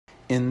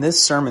In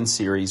this sermon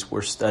series,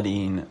 we're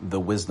studying the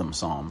Wisdom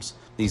Psalms.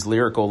 These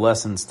lyrical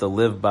lessons to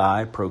live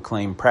by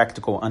proclaim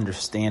practical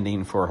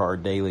understanding for our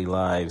daily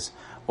lives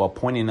while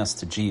pointing us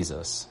to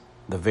Jesus,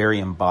 the very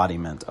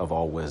embodiment of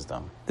all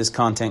wisdom. This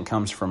content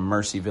comes from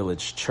Mercy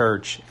Village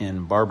Church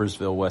in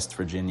Barbersville, West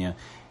Virginia,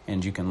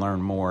 and you can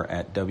learn more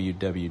at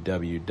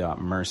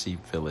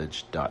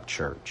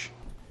www.mercyvillage.church.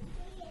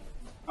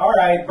 All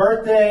right,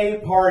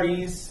 birthday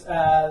parties.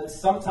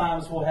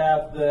 Sometimes we'll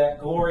have the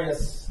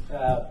glorious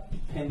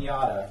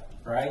piñata,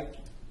 right?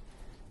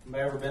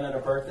 Anybody ever been at a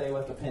birthday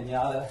with a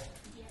piñata?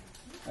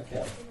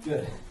 Okay,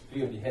 good. A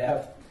few of you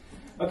have.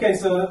 Okay,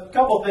 so a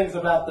couple things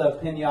about the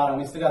piñata.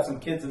 We still got some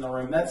kids in the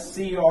room. That's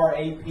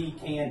C-R-A-P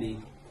candy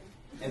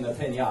in the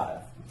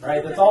piñata,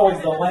 right? That's always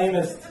the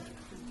lamest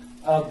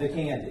of the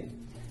candy.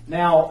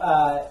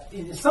 Now,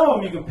 some of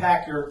them you can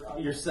pack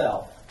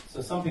yourself.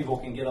 So some people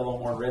can get a little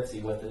more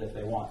ritzy with it if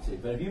they want to.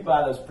 But if you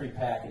buy those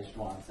prepackaged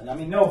ones, and I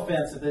mean, no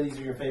offense if these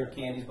are your favorite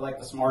candies, but like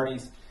the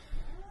Smarties,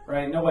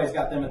 right? Nobody's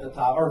got them at the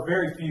top, or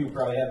very few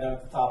probably have them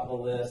at the top of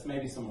the list.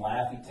 Maybe some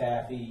Laffy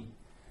Taffy,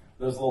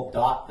 those little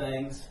dot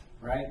things,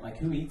 right? Like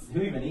who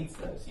even eats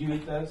those? You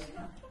eat those?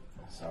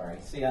 Sorry.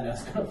 See, I know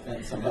it's going to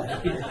offend somebody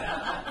here.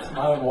 It's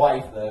my own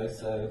wife, though,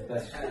 so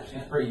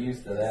she's pretty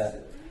used to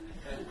that.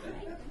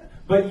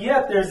 But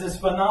yet there's this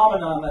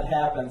phenomenon that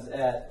happens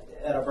at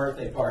a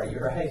birthday party,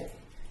 right?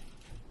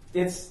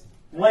 It's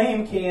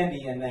lame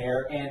candy in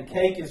there, and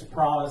cake is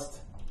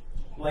promised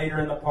later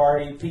in the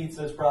party.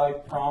 Pizza is probably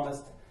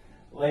promised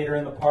later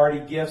in the party.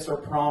 Gifts are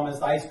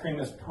promised. Ice cream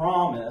is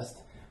promised.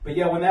 But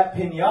yet when that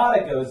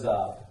piñata goes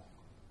up,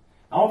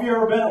 I don't know if you've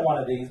ever been at one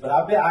of these, but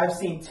I've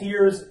seen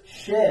tears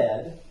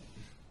shed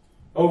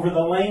over the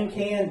lame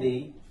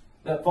candy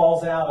that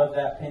falls out of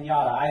that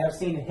piñata. I have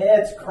seen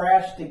heads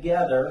crash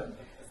together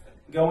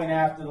going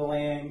after the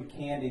lame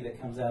candy that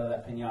comes out of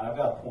that piñata. I've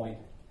got a point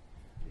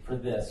for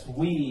this.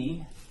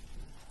 We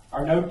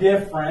are no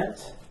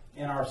different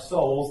in our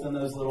souls than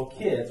those little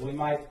kids. We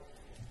might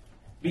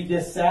be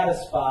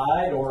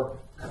dissatisfied or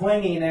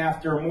clinging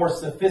after more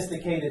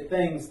sophisticated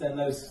things than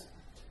those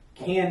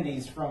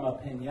candies from a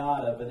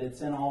piñata, but it's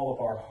in all of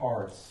our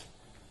hearts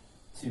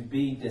to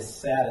be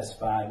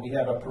dissatisfied. We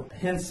have a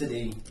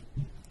propensity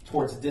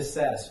towards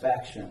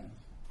dissatisfaction.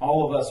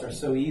 All of us are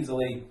so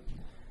easily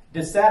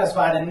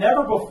dissatisfied, and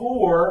never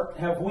before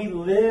have we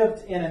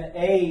lived in an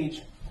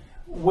age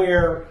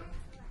where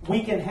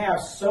we can have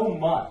so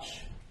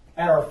much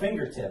at our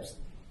fingertips.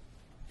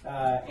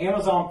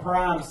 Amazon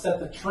Prime set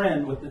the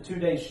trend with the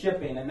 2-day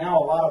shipping, and now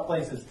a lot of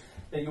places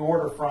that you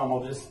order from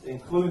will just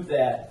include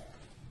that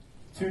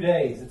 2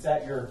 days. It's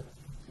at your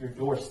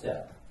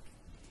doorstep.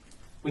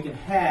 We can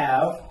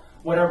have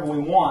whatever we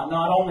want.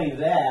 Not only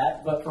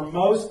that, but for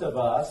most of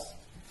us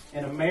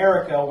in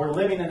America, we're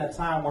living in a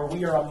time where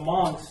we are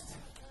amongst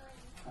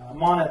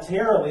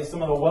monetarily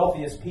some of the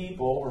wealthiest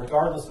people,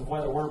 regardless of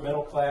whether we're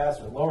middle class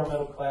or lower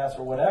middle class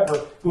or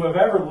whatever, who have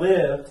ever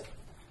lived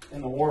in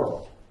the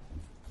world.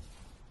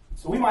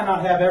 So we might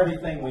not have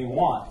everything we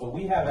want, but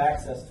we have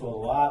access to a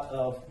lot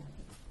of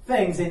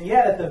things. And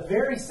yet at the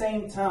very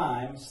same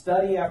time,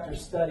 study after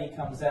study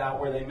comes out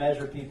where they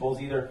measure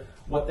people's either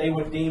what they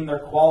would deem their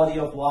quality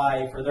of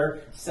life or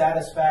their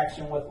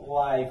satisfaction with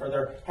life or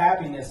their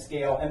happiness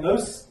scale. And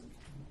those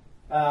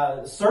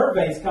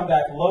surveys come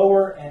back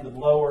lower and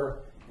lower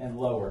and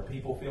lower.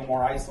 People feel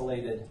more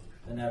isolated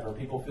than ever.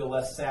 People feel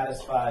less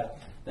satisfied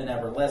than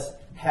ever, less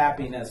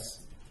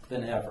happiness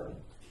than ever.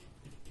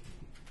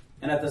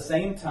 And at the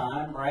same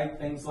time, right,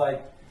 things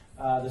like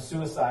the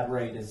suicide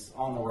rate is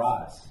on the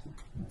rise.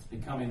 It's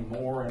becoming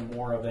more and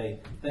more of a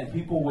thing.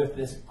 People with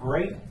this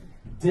great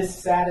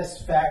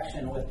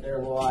dissatisfaction with their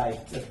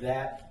life to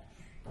that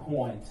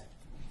point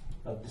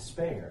of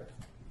despair.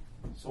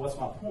 So what's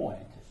my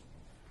point?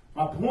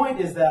 My point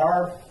is that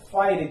our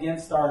fight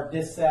against our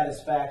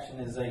dissatisfaction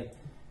is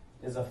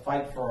a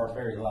fight for our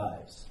very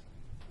lives.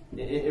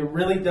 It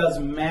really does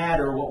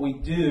matter what we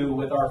do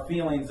with our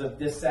feelings of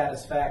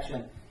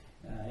dissatisfaction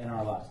in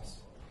our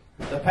lives.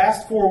 The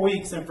past 4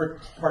 weeks in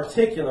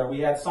particular, we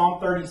had Psalm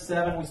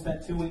 37. We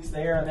spent 2 weeks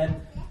there, and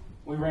then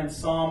we were in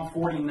Psalm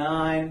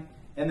 49.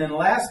 And then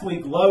last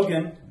week,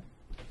 Logan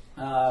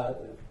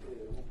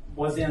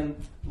was in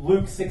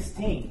Luke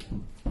 16.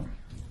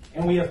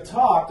 And we have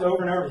talked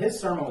over and over. His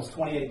sermon was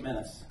 28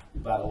 minutes,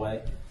 by the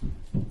way.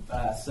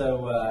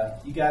 So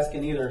you guys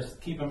can either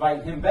keep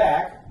inviting him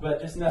back, but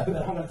just know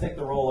that I'm going to take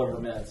the rollover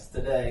minutes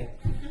today.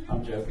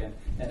 I'm joking.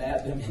 And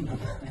add them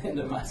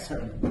into my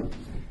sermon.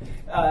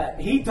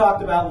 He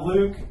talked about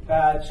Luke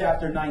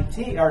chapter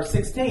 19 or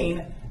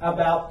 16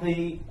 about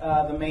the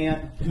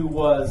man who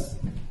was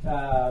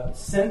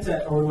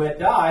sentenced or who had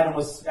died and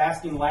was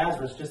asking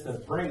Lazarus just to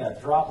bring a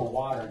drop of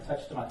water and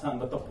touch to my tongue.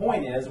 But the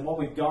point is, and what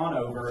we've gone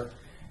over,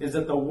 is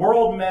that the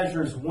world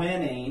measures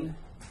winning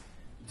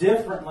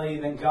differently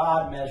than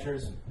God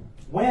measures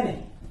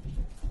winning.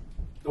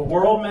 The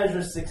world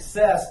measures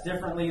success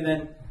differently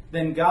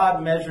than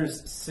God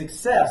measures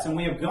success. And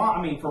we have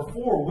gone, for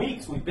 4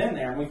 weeks we've been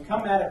there, and we've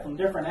come at it from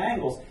different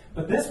angles.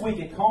 But this week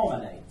it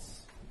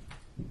culminates.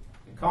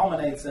 It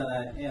culminates in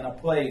a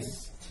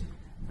place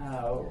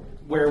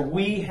where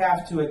we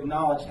have to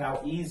acknowledge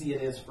how easy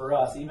it is for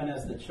us, even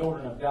as the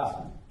children of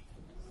God,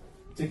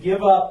 to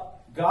give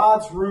up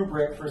God's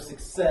rubric for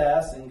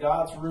success and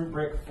God's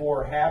rubric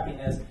for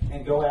happiness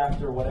and go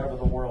after whatever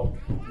the world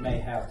may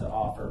have to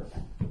offer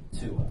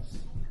to us.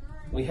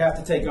 We have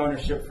to take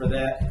ownership for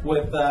that.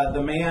 With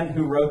the man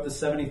who wrote the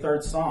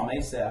 73rd Psalm,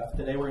 Asaph,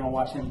 today we're going to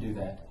watch him do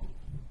that.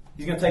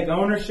 He's going to take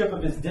ownership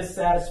of his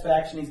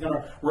dissatisfaction. He's going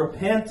to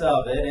repent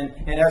of it.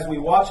 And as we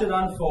watch it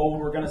unfold,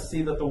 we're going to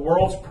see that the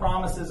world's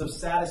promises of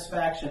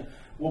satisfaction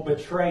will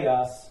betray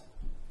us,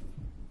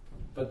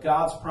 but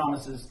God's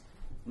promises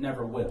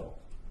never will.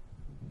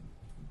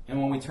 And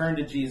when we turn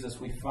to Jesus,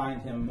 we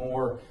find him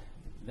more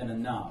than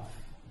enough.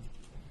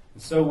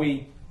 And so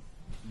we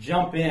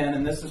jump in,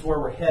 and this is where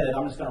we're headed.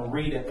 I'm just going to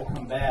read it. We'll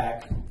come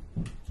back.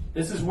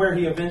 This is where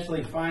he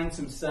eventually finds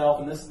himself,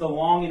 and this is the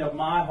longing of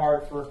my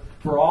heart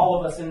for all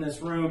of us in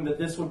this room, that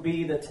this would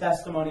be the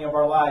testimony of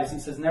our lives. He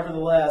says,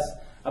 "Nevertheless,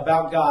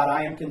 about God,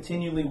 I am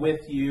continually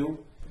with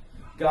you.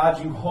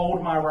 God, you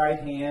hold my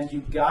right hand. You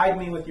guide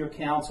me with your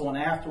counsel, and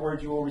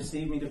afterward you will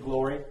receive me to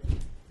glory.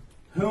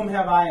 Whom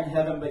have I in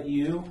heaven but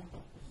you?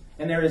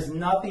 And there is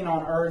nothing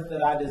on earth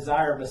that I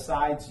desire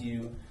besides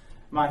you.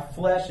 My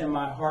flesh and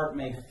my heart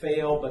may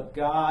fail, but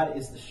God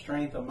is the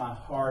strength of my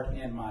heart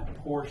and my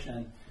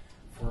portion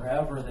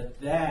forever."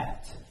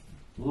 That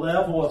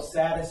level of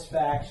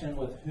satisfaction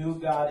with who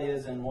God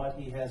is and what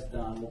he has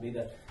done will be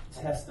the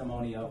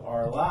testimony of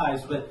our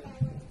lives. But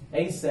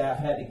Asaph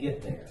had to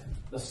get there.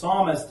 The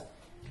psalmist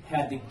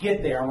had to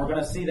get there, and we're going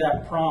to see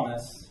that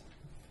promise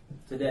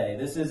today.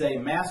 This is a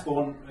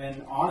maskil,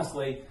 and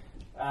honestly,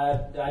 I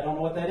don't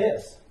know what that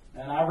is.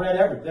 And I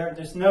read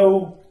there's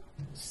no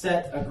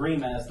set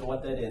agreement as to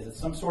what that is. It's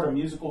some sort of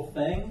musical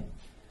thing.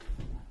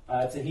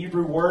 It's a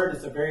Hebrew word.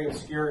 It's a very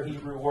obscure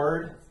Hebrew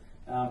word.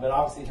 But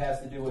obviously it has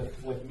to do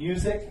with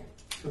music.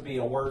 It could be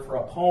a word for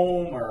a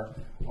poem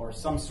or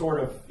some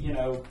sort of,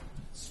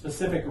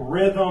 specific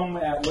rhythm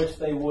at which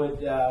they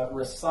would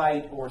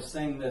recite or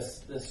sing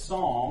this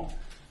song.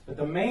 But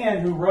the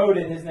man who wrote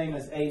it, his name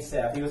is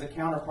Asaph. He was a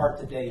counterpart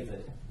to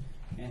David.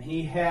 And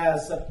he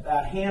has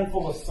a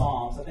handful of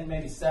psalms, I think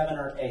maybe 7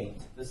 or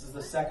 8. This is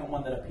the second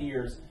one that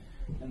appears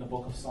in the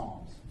book of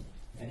Psalms.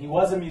 And he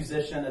was a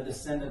musician, a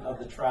descendant of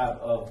the tribe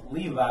of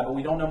Levi, but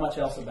we don't know much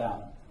else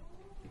about him,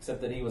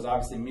 except that he was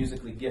obviously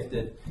musically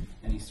gifted,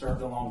 and he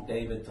served along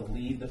David to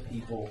lead the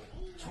people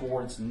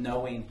towards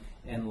knowing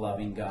and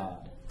loving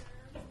God.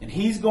 And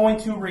he's going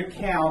to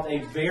recount a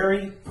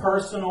very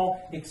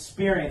personal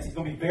experience. He's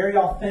going to be very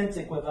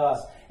authentic with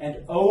us and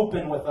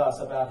open with us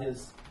about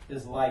his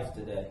life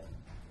today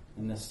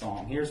in this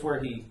song. Here's where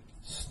he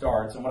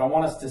starts. And what I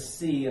want us to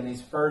see in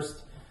these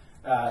first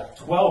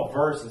 12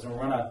 verses, and we're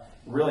going to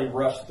really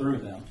rush through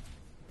them.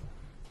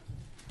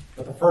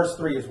 But the first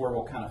 3 is where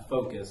we'll kind of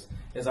focus,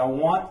 is I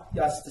want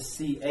us to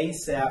see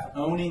Asaph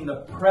owning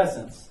the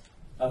presence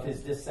of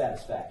his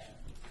dissatisfaction.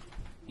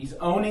 He's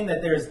owning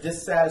that there is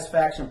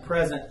dissatisfaction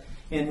present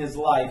in his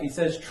life. He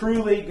says,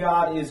 "Truly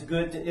God is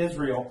good to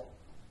Israel,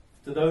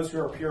 to those who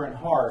are pure in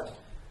heart.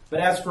 But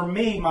as for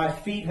me, my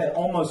feet had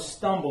almost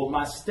stumbled.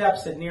 My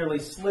steps had nearly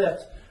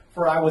slipped,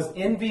 for I was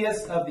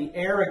envious of the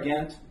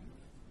arrogant,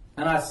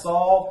 and I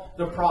saw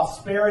the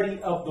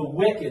prosperity of the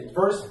wicked."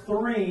 Verse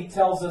 3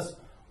 tells us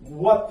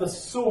what the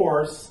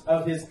source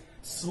of his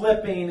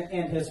slipping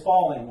and his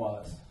falling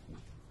was.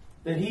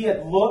 That he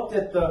had looked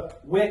at the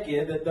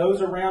wicked, that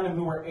those around him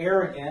who were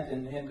arrogant,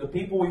 and the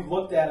people we've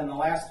looked at in the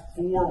last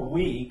 4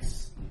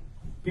 weeks,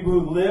 people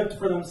who lived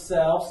for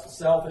themselves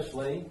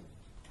selfishly,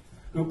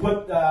 who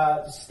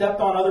stepped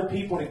on other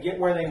people to get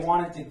where they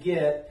wanted to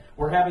get,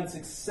 were having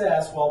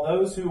success, while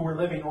those who were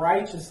living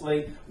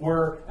righteously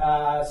were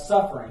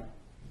suffering,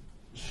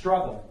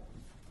 struggling.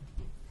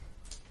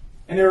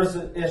 And there was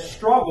a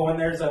struggle, and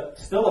there's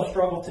still a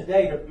struggle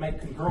today to make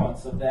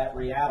congruence of that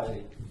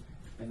reality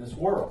in this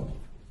world.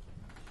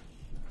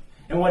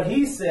 And what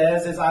he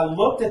says is, I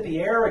looked at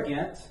the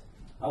arrogant,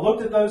 I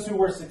looked at those who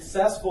were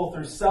successful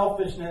through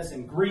selfishness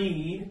and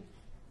greed,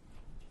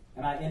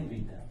 and I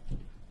envied them.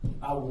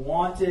 I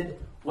wanted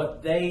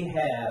what they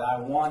had.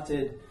 I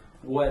wanted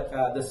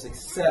the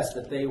success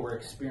that they were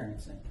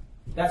experiencing.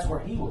 That's where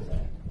he was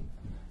at.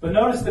 But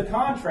notice the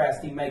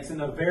contrast he makes in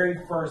the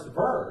very first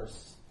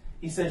verse.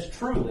 He says,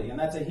 "Truly," and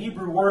that's a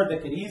Hebrew word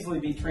that could easily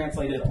be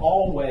translated,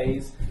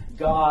 "Always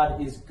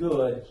God is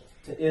good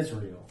to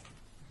Israel,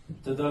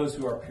 to those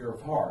who are pure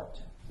of heart."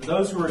 To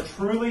those who are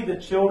truly the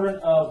children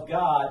of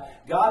God,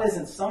 God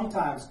isn't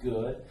sometimes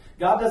good.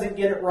 God doesn't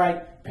get it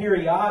right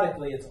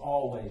periodically. It's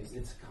always.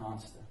 It's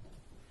constant.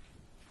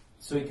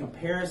 So he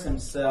compares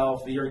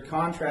himself, or he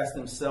contrasts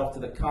himself to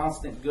the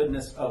constant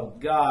goodness of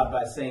God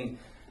by saying,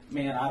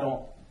 "Man,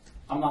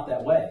 I'm not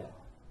that way."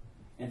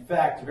 In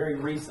fact, very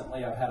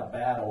recently I've had a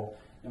battle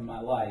in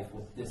my life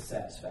with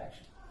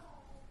dissatisfaction.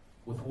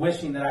 With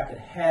wishing that I could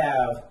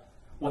have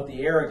what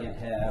the arrogant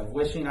have,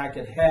 wishing I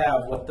could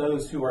have what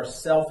those who are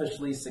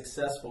selfishly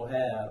successful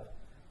have.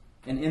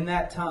 And in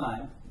that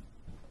time,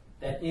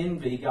 that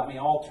envy got me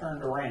all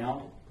turned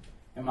around,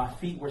 and my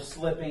feet were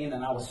slipping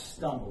and I was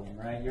stumbling,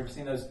 right? You ever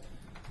seen those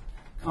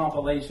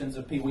compilations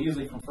of people,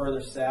 usually from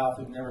further south,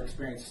 who've never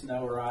experienced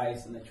snow or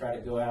ice, and they try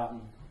to go out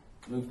and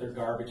move their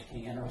garbage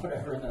can or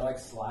whatever, and they're like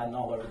sliding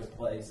all over the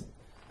place.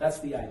 That's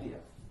the idea.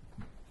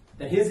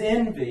 That his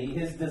envy,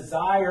 his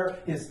desire,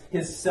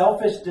 his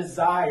selfish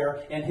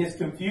desire, and his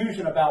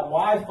confusion about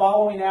why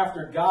following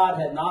after God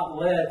had not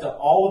led to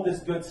all of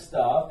this good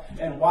stuff,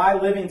 and why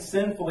living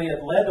sinfully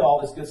had led to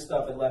all this good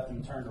stuff, had left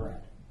him turned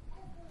around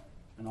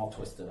and all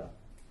twisted up.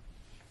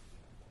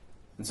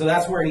 And so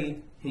that's where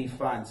he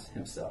finds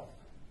himself.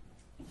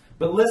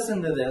 But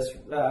listen to this,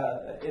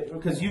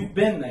 because you've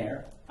been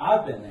there,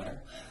 I've been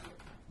there,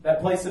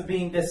 that place of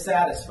being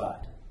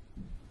dissatisfied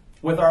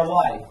with our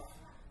life.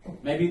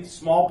 Maybe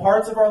small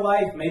parts of our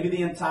life, maybe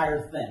the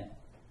entire thing.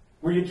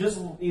 Where you just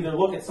either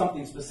look at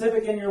something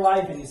specific in your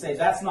life and you say,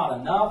 that's not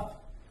enough.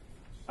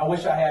 I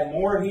wish I had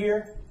more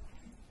here.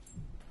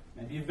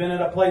 Maybe you've been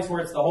at a place where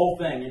it's the whole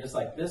thing. You're just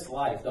like, this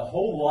life, my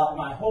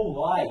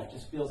whole life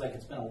just feels like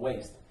it's been a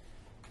waste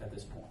at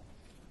this point.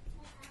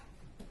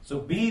 So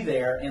be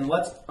there and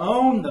let's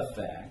own the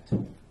fact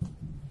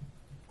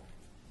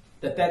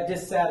that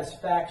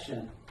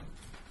dissatisfaction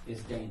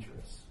is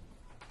dangerous.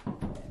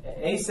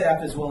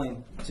 Asaph is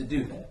willing to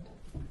do that.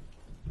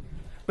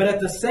 But at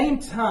the same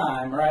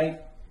time,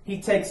 right,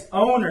 he takes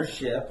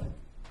ownership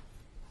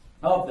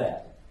of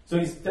that. So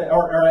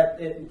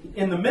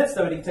in the midst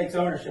of it, he takes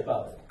ownership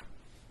of it.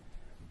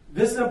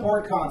 This is an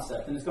important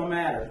concept, and it's going to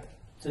matter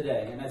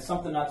today. And it's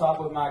something I talk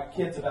with my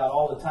kids about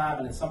all the time,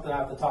 and it's something I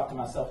have to talk to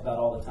myself about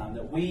all the time.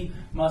 That we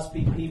must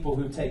be people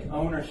who take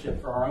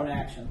ownership for our own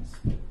actions,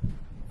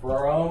 for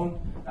our own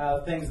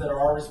things that are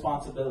our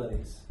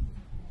responsibilities,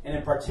 and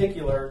in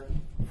particular,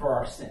 for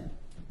our sin.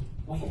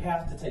 We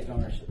have to take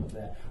ownership of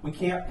that. We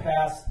can't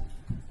pass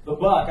the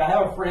buck. I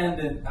have a friend,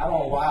 and I don't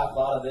know why I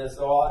thought of this.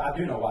 Oh, I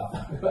do know why I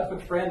thought of it. I have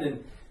a friend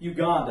in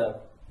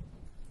Uganda.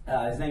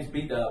 His name's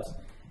B-Dubs.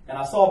 And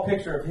I saw a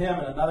picture of him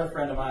and another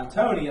friend of mine,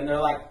 Tony, and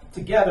they're like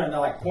together and they're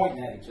like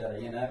pointing at each other,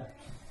 you know.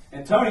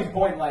 And Tony's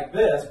pointing like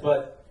this,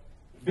 but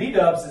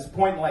B-Dubs is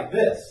pointing like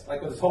this,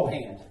 like with his whole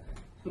hand.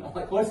 And I'm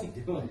like, what is he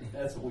doing?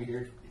 That's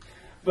weird.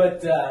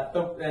 But,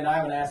 and I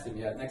haven't asked him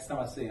yet. Next time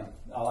I see him,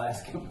 I'll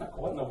ask him, like,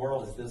 what in the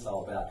world is this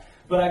all about?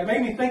 But it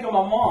made me think of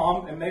my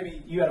mom, and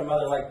maybe you had a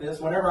mother like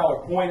this. Whenever I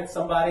would point at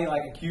somebody,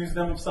 like accuse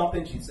them of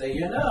something, she'd say,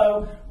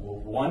 well,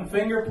 one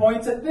finger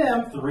points at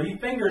them, 3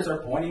 fingers are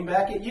pointing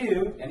back at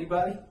you.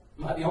 Anybody?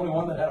 Am I the only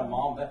one that had a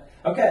mom?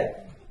 Okay.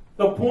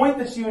 The point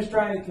that she was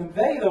trying to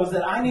convey, though, is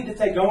that I need to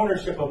take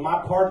ownership of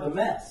my part of the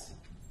mess.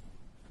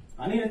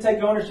 I need to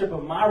take ownership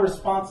of my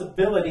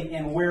responsibility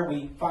in where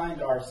we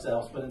find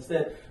ourselves. But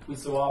instead, we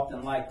so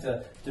often like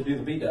to do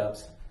the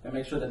B-dubs and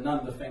make sure that none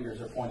of the fingers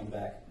are pointing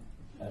back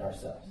at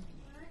ourselves.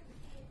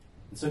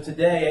 And so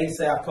today,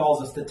 Asaph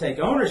calls us to take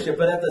ownership,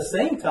 but at the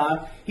same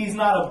time, he's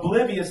not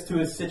oblivious to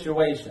his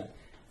situation.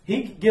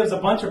 He gives a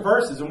bunch of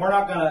verses, and we're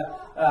not going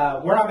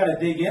to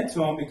dig into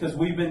them because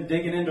we've been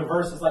digging into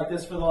verses like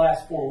this for the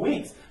last 4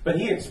 weeks. But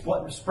he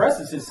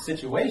expresses his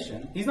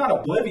situation. He's not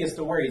oblivious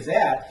to where he's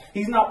at.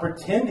 He's not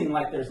pretending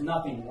like there's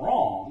nothing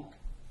wrong.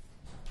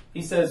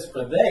 He says,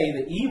 "For they,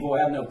 the evil,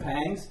 have no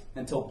pangs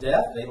until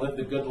death. They live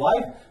the good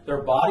life.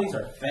 Their bodies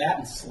are fat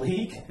and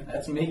sleek."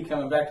 That's me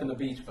coming back from the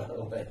beach, by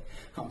the way.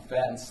 I'm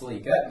fat and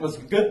sleek. That was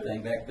a good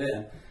thing back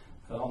then.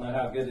 I don't know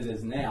how good it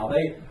is now.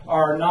 They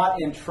are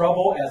not in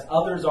trouble as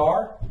others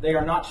are. They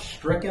are not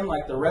stricken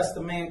like the rest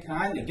of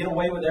mankind. They get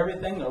away with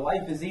everything. Their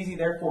life is easy.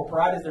 Therefore,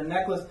 pride is their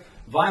necklace.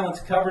 Violence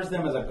covers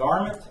them as a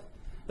garment.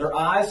 Their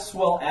eyes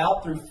swell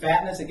out through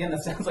fatness. Again,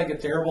 that sounds like a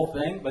terrible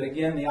thing. But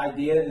again, the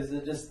idea is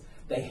that just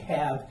they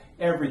have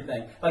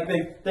everything. Like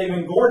they've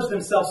engorged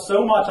themselves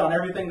so much on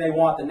everything they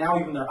want that now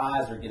even their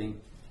eyes are getting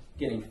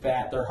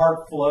fat. Their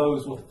heart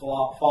flows with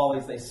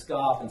follies. They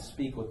scoff and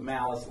speak with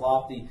malice.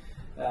 Loftily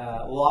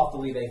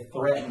they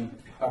threaten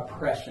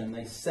oppression.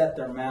 They set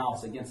their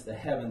mouths against the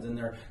heavens, and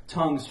their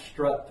tongues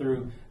strut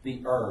through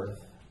the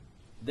earth.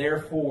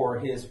 Therefore,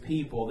 his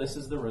people, this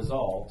is the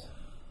result.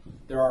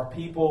 There are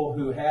people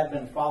who had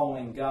been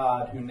following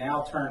God who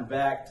now turn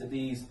back to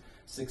these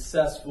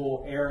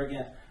successful,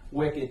 arrogant,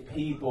 wicked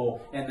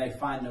people, and they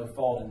find no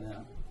fault in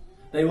them.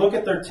 They look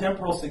at their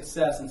temporal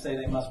success and say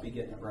they must be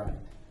getting it right.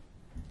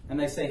 And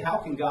they say, how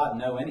can God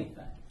know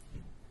anything?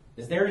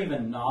 Is there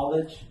even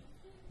knowledge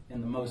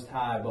in the Most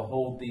High?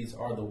 Behold, these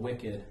are the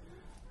wicked,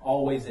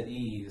 always at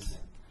ease.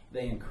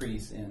 They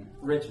increase in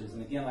riches.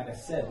 And again, like I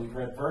said, we've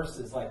read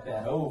verses like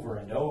that over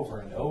and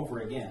over and over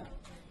again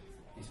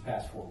these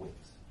past 4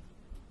 weeks.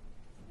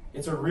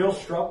 It's a real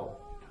struggle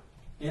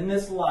in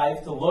this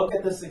life to look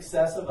at the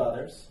success of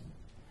others,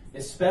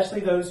 especially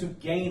those who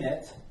gain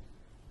it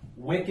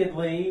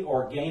wickedly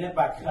or gain it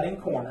by cutting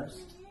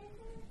corners,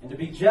 and to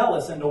be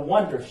jealous and to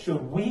wonder,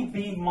 should we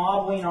be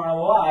modeling our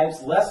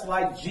lives less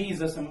like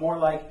Jesus and more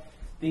like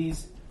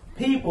these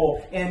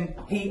people? And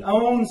he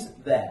owns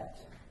that.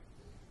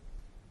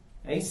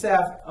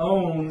 Asaph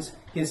owns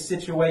his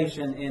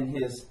situation and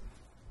his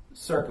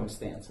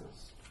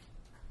circumstances.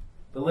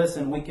 But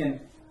listen, we can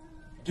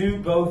do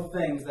both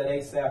things that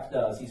Asaph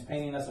does. He's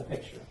painting us a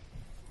picture.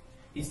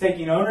 He's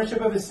taking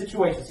ownership of his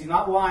situations. He's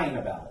not lying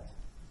about it.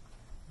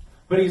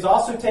 But he's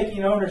also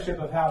taking ownership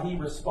of how he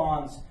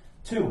responds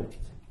to it.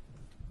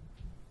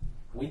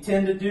 We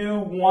tend to do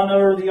one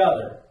or the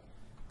other.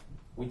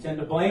 We tend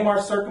to blame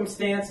our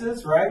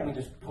circumstances, right? We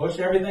just push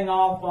everything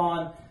off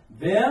on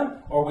them.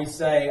 Or we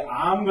say,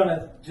 I'm going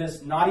to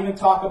just not even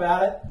talk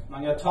about it.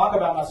 I'm going to talk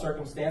about my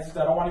circumstances.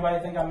 I don't want anybody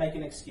to think I'm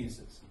making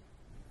excuses.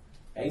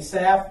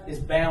 Asaph is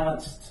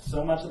balanced.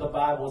 So much of the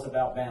Bible is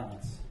about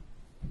balance.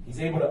 He's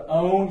able to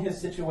own his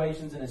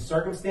situations and his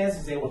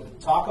circumstances. He's able to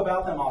talk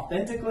about them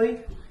authentically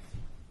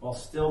while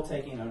still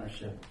taking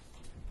ownership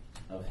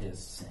of his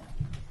sin.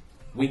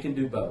 We can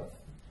do both.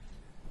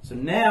 So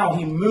now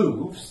he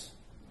moves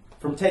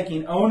from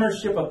taking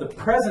ownership of the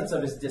presence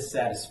of his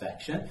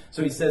dissatisfaction.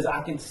 So he says,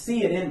 I can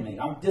see it in me.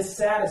 I'm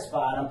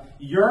dissatisfied. I'm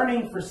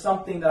yearning for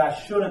something that I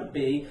shouldn't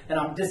be, and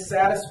I'm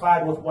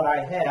dissatisfied with what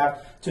I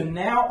have, to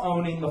now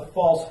owning the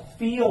false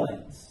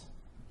feelings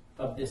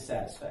of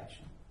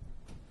dissatisfaction.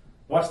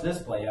 Watch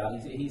this play out.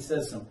 He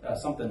says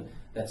something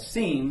that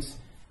seems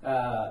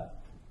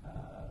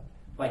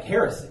like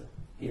heresy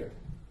here.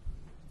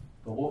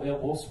 But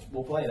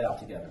we'll play it out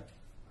together.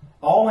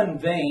 All in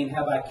vain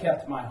have I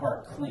kept my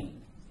heart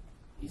clean,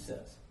 he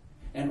says,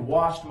 and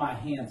washed my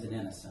hands in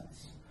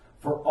innocence.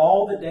 For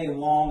all the day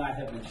long I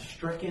have been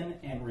stricken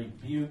and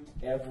rebuked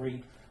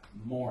every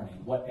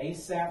morning. What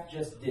Asaph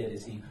just did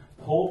is he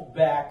pulled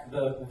back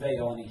the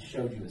veil and he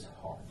showed you his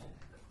heart.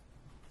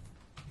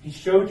 He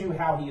showed you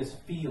how he is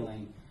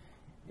feeling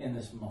in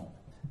this moment.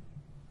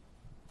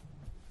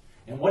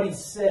 And what he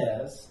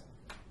says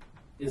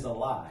is a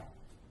lie.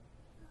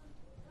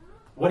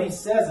 What he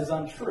says is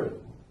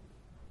untrue.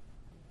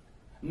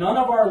 None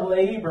of our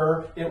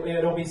labor,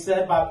 it'll be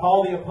said by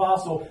Paul the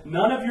Apostle,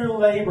 none of your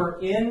labor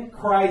in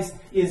Christ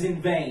is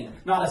in vain.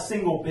 Not a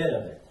single bit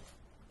of it.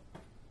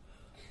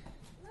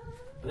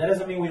 But that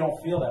doesn't mean we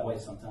don't feel that way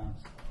sometimes.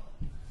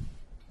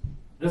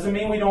 Doesn't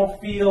mean we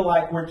don't feel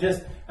like we're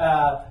just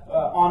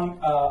on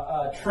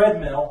a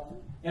treadmill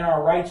in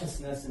our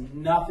righteousness and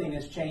nothing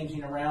is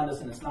changing around us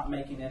and it's not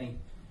making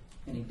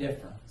any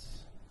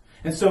difference.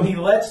 And so he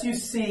lets you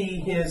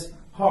see his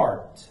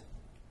heart.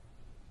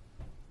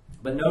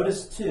 But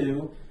notice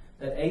too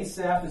that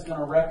Asaph is going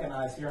to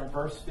recognize here in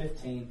verse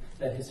 15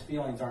 that his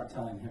feelings aren't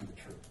telling him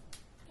the truth.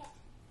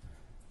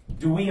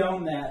 Do we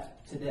own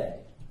that today?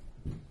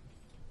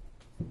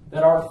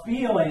 That our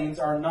feelings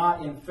are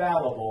not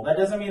infallible. That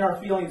doesn't mean our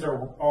feelings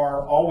are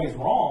always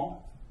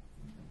wrong,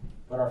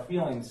 but our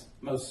feelings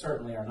most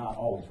certainly are not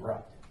always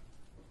right.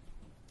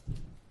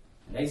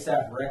 And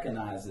Asaph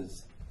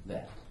recognizes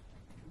that.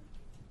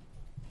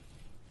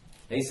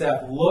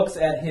 Asaph looks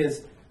at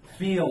his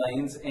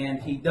feelings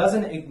and he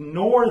doesn't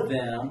ignore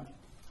them,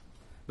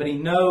 but he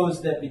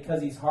knows that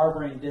because he's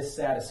harboring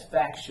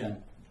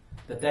dissatisfaction,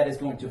 that is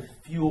going to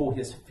fuel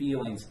his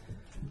feelings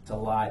to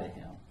lie to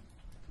him.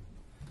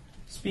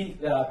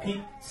 Pete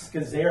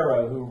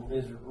Scazzaro, who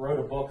wrote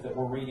a book that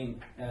we're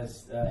reading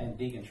as in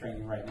deacon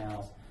training right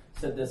now,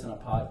 said this in a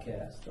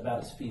podcast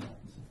about his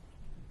feelings.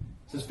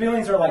 So his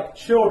feelings are like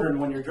children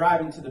when you're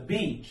driving to the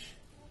beach.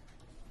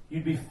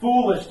 You'd be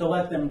foolish to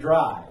let them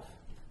drive,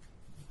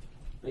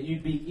 but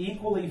you'd be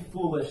equally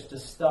foolish to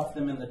stuff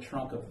them in the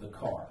trunk of the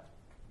car.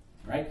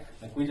 Right?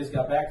 Like we just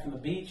got back from the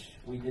beach,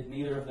 we did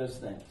neither of those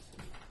things.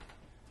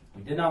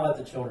 We did not let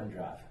the children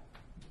drive.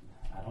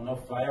 I don't know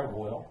if I ever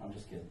will. I'm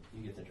just kidding.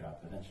 You get to drive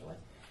eventually.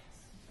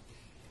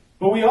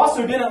 But we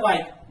also didn't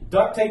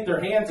duct tape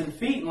their hands and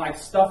feet and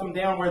stuff them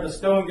down where the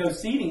stow and go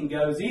seating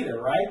goes either,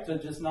 right? To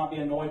just not be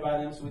annoyed by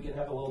them so we could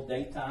have a little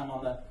date time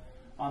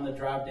on the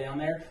drive down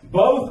there.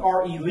 Both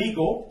are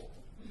illegal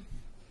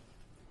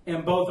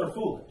and both are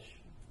foolish.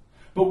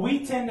 But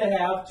we tend to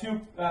have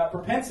two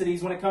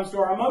propensities when it comes to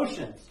our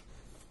emotions.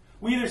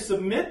 We either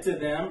submit to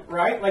them,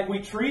 right? Like we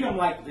treat them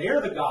like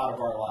they're the God of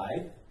our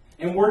life,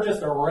 and we're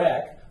just a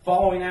wreck,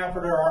 following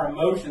after our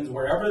emotions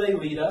wherever they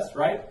lead us,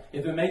 right?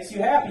 If it makes you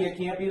happy, it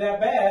can't be that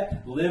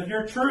bad. Live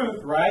your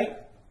truth, right?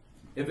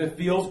 If it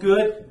feels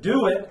good,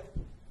 do it.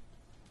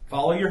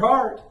 Follow your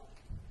heart.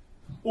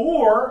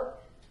 Or,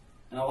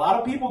 and a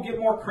lot of people get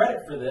more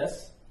credit for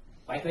this,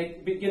 like they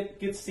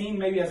get seen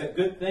maybe as a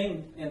good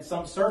thing in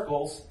some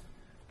circles,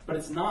 but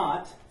it's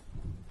not.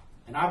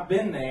 And I've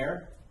been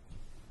there.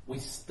 We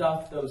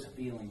stuff those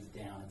feelings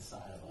down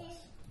inside of us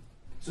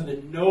so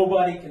that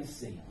nobody can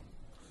see them.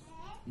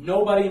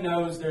 Nobody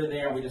knows they're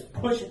there. We just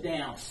push it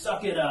down,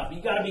 suck it up.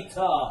 You got to be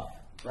tough,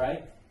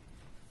 right?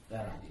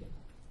 That idea.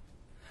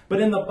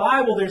 But in the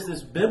Bible, there's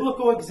this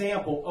biblical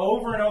example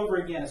over and over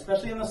again,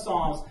 especially in the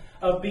Psalms,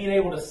 of being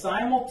able to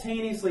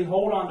simultaneously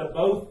hold on to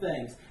both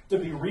things. To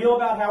be real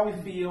about how we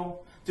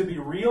feel, to be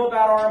real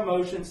about our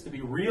emotions, to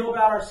be real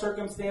about our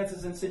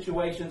circumstances and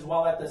situations,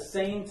 while at the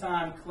same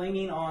time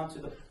clinging on to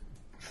the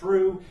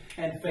true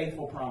and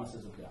faithful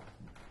promises of God.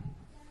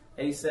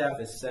 Asaph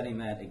is setting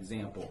that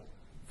example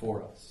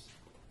for us.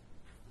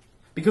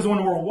 Because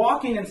when we're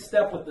walking in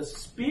step with the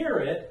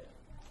Spirit,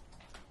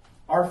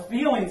 our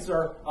feelings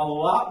are a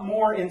lot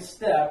more in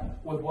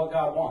step with what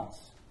God wants.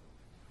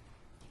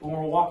 But when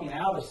we're walking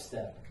out of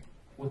step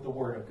with the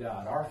Word of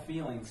God, our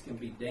feelings can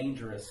be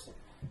dangerous,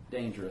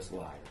 dangerous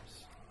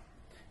liars.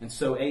 And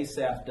so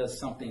Asaph does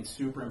something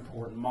super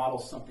important,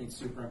 models something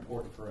super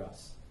important for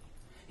us.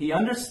 He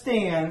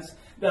understands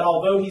that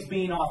although he's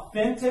being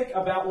authentic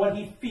about what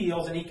he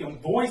feels and he can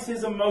voice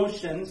his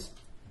emotions,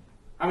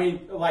 I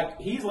mean, like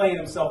he's laying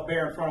himself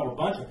bare in front of a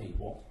bunch of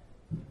people.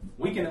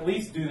 We can at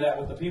least do that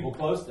with the people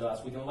close to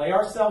us. We can lay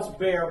ourselves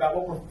bare about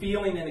what we're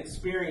feeling and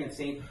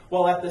experiencing,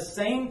 while at the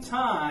same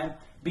time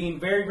being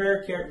very,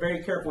 very,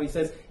 very careful. He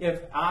says,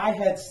 if I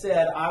had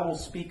said, I will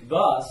speak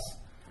thus,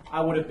 I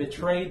would have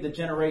betrayed the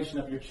generation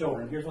of your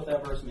children. Here's what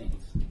that verse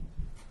means.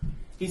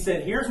 He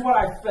said, here's what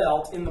I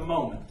felt in the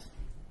moment.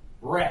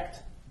 Wrecked.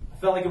 I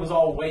felt like it was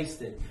all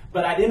wasted.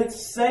 But I didn't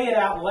say it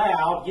out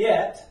loud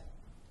yet,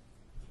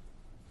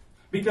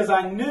 because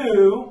I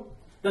knew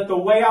that the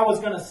way I was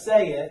going to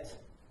say it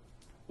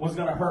was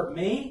going to hurt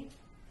me,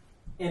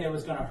 and it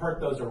was going to hurt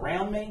those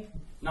around me,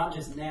 not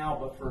just now,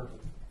 but for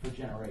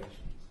generations.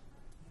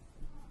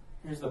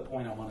 Here's the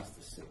point I want us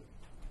to see.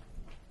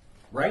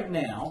 Right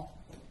now,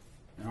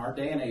 in our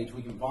day and age,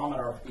 we can vomit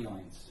our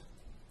feelings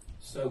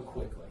so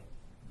quickly.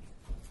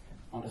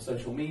 Onto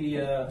social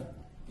media,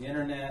 the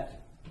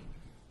internet.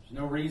 There's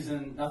no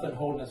reason, nothing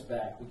holding us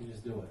back. We can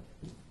just do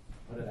it.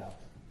 Put it out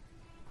there.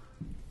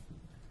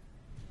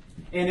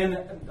 And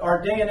in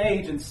our day and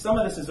age, and some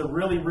of this is a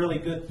really, really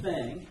good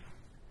thing,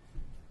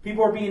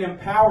 people are being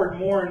empowered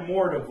more and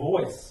more to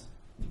voice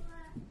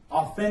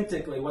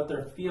authentically what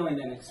they're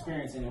feeling and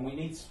experiencing. And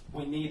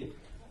we need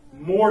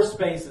more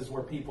spaces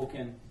where people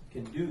can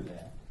do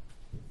that.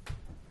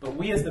 But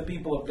we as the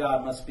people of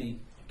God must be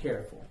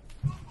careful.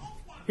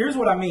 Here's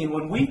what I mean.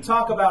 When we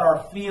talk about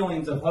our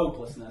feelings of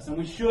hopelessness, and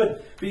we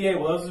should be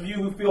able, those of you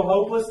who feel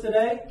hopeless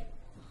today,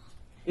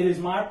 it is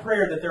my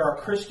prayer that there are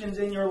Christians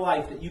in your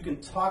life that you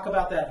can talk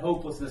about that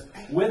hopelessness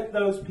with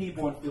those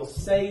people and feel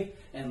safe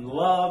and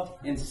loved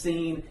and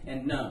seen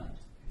and known.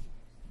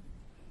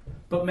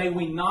 But may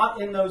we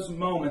not in those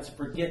moments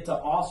forget to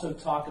also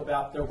talk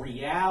about the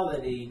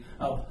reality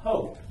of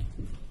hope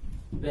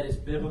that is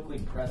biblically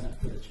present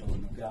for the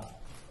children of God.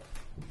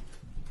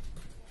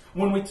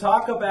 When we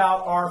talk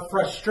about our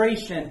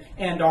frustration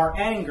and our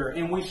anger,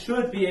 and we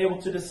should be able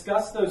to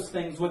discuss those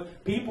things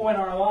with people in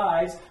our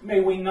lives, may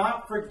we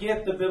not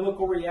forget the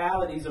biblical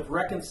realities of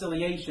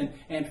reconciliation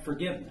and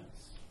forgiveness.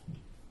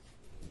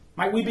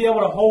 Might we be able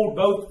to hold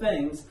both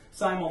things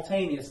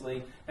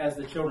simultaneously as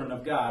the children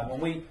of God when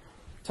we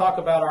talk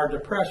about our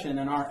depression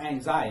and our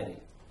anxiety?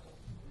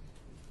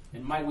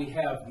 And might we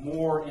have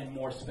more and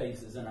more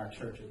spaces in our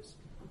churches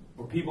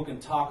where people can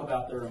talk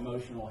about their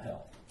emotional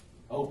health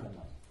openly,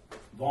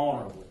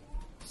 vulnerably,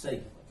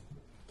 safely.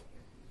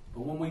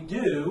 But when we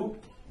do,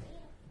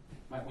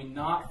 might we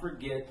not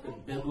forget the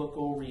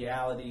biblical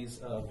realities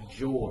of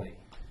joy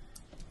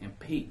and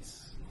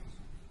peace.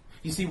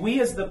 You see, we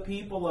as the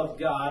people of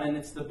God, and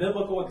it's the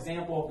biblical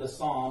example of the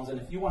Psalms,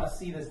 and if you want to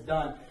see this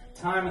done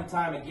time and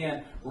time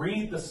again,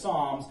 read the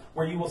Psalms,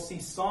 where you will see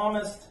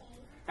psalmist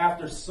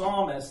after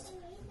psalmist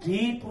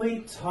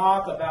deeply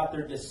talk about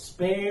their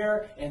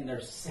despair and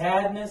their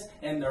sadness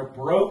and their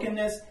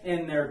brokenness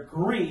and their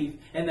grief.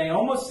 And they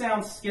almost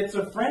sound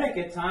schizophrenic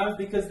at times,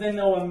 because then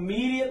they'll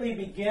immediately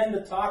begin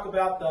to talk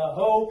about the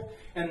hope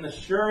and the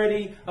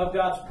surety of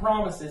God's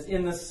promises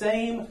in the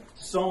same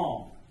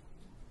psalm.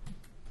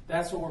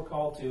 That's what we're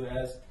called to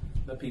as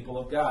the people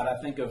of God. I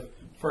think of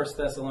 1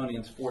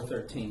 Thessalonians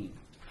 4:13.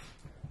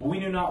 We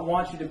do not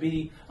want you to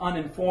be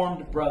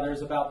uninformed,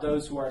 brothers, about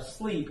those who are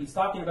asleep. He's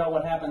talking about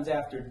what happens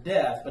after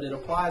death, but it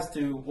applies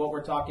to what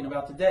we're talking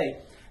about today.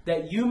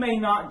 That you may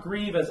not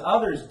grieve as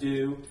others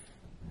do,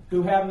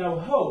 who have no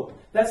hope.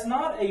 That's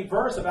not a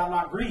verse about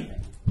not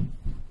grieving.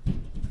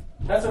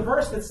 That's a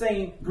verse that's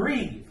saying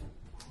grieve.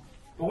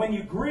 But when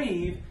you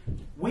grieve,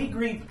 we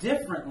grieve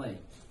differently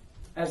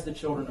as the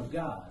children of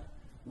God.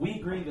 We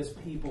grieve as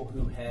people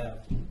who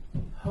have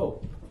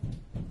hope.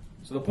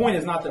 So the point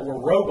is not that we're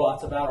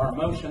robots about our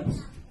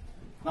emotions,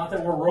 not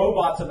that we're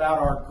robots about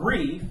our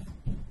grief.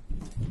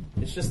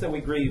 It's just that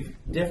we grieve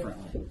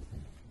differently.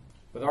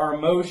 With our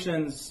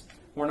emotions,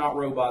 we're not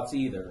robots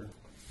either.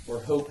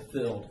 We're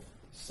hope-filled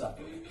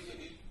suckers.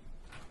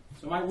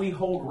 So might we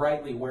hold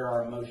rightly where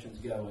our emotions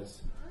go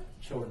as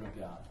children of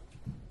God.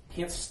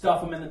 Can't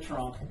stuff them in the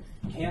trunk.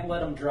 Can't let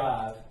them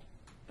drive,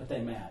 but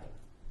they matter.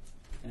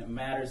 And it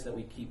matters that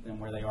we keep them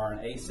where they are.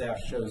 And Asaph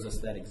shows us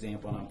that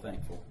example, and I'm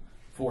thankful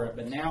for it.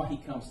 But now he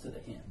comes to the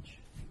hinge.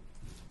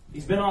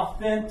 He's been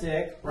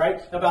authentic,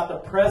 right, about the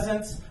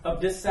presence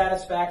of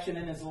dissatisfaction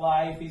in his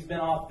life. He's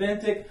been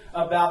authentic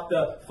about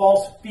the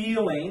false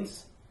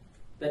feelings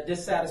that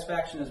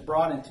dissatisfaction has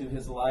brought into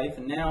his life.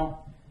 And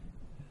now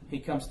he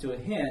comes to a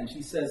hinge.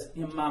 He says,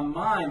 in my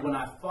mind, when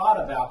I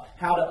thought about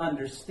how to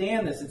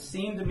understand this, it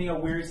seemed to me a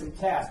wearisome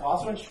task.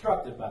 Also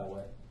instructive, by the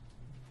way.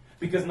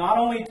 Because not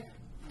only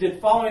did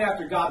following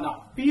after God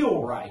not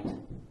feel right,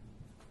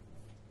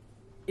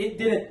 it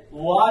didn't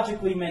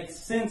logically make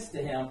sense to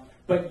him,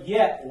 but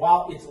yet,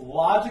 while it's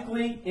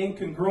logically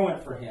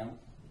incongruent for him,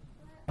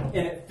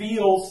 and it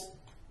feels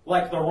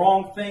like the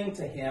wrong thing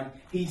to him,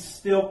 he's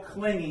still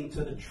clinging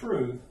to the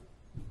truth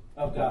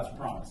of God's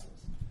promises.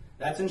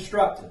 That's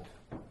instructive.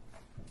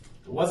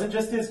 It wasn't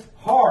just his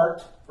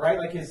heart, right?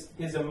 Like his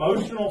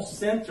emotional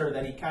center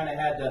that he kind of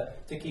had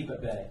to keep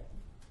at bay.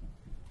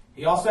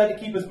 He also had to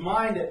keep his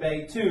mind at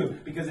bay too,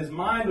 because his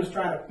mind was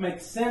trying to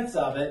make sense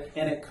of it,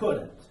 and it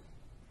couldn't.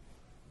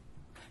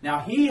 Now,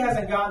 he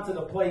hasn't gotten to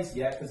the place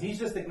yet, because he's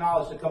just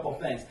acknowledged a couple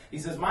things. He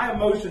says, my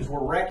emotions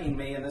were wrecking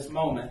me in this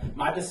moment.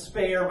 My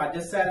despair, my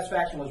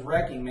dissatisfaction was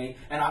wrecking me,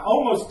 and I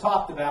almost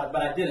talked about it,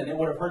 but I didn't. It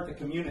would have hurt the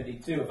community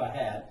too if I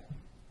had.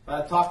 If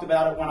I talked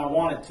about it when I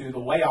wanted to, the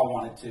way I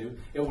wanted to,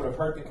 it would have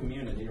hurt the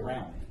community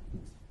around me.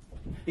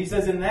 He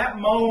says, in that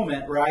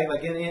moment, right,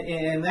 like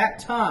in that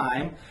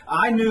time,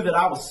 I knew that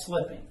I was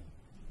slipping,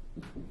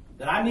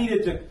 that I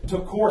needed to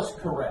course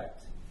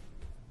correct.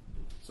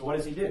 So what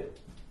does he do?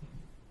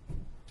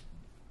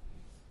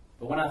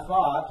 But when I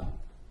thought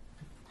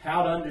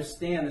how to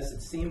understand this,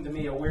 it seemed to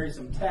me a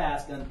wearisome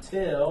task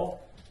until,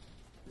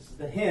 this is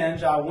the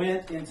hinge, I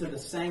went into the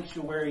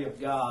sanctuary of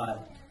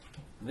God.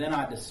 Then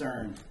I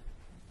discerned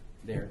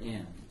their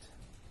end.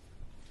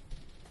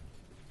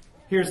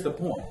 Here's the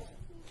point.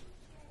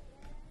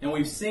 And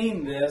we've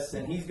seen this,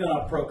 and he's going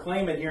to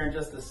proclaim it here in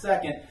just a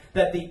second,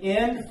 that the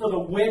end for the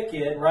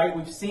wicked, right,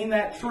 we've seen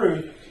that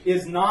truth,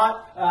 is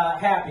not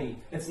happy.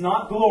 It's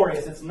not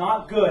glorious. It's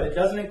not good. It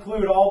doesn't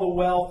include all the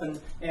wealth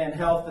and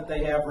health that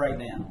they have right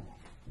now.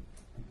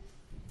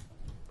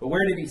 But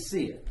where did he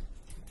see it?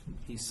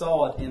 He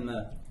saw it in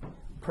the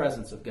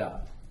presence of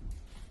God,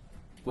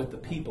 with the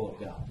people of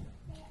God,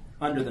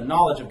 under the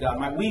knowledge of God.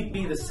 Might we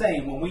be the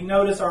same? When we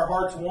notice our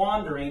hearts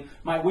wandering,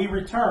 might we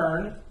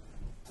return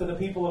to the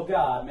people of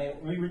God? May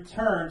we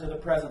return to the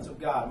presence of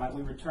God? Might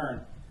we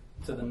return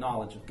to the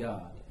knowledge of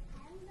God?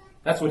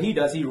 That's what he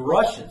does. He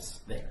rushes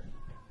there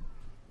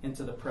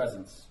into the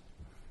presence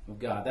of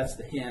God. That's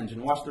the hinge.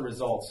 And watch the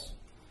results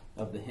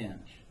of the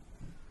hinge.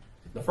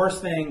 The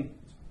first thing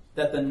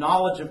that the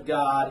knowledge of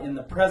God in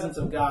the presence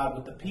of God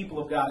with the people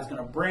of God is going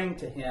to bring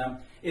to him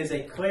is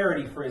a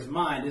clarity for his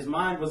mind. His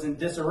mind was in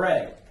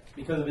disarray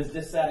because of his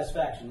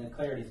dissatisfaction, and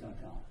clarity is going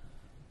to come.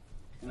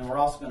 And then we're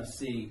also going to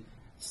see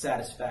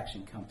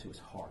satisfaction come to his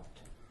heart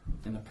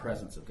in the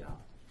presence of God.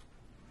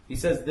 He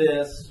says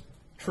this,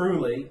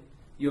 truly,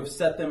 you have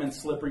set them in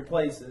slippery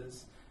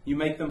places. You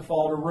make them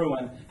fall to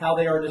ruin. How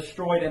they are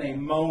destroyed in a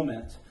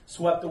moment,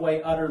 swept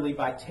away utterly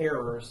by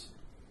terrors.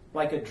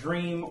 Like a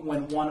dream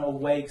when one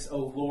awakes, O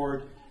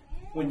Lord,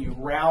 when you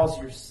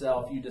rouse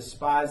yourself, you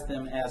despise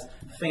them as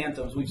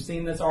phantoms. We've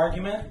seen this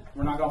argument.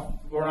 We're not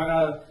going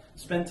to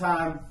spend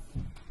time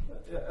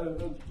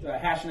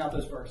hashing out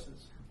those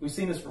verses. We've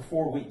seen this for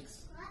 4 weeks.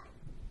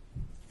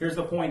 Here's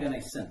the point in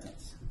a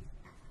sentence.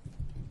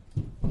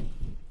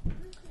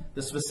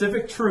 The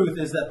specific truth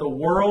is that the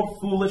world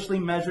foolishly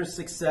measures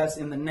success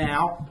in the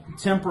now,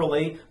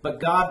 temporally, but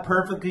God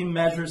perfectly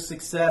measures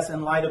success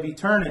in light of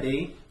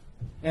eternity,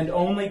 and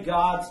only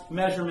God's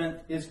measurement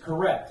is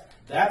correct.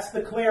 That's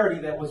the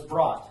clarity that was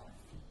brought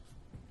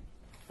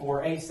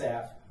for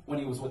Asaph when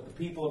he was with the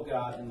people of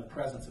God in the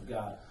presence of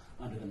God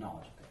under the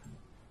knowledge of God.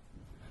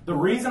 The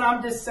reason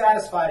I'm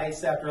dissatisfied,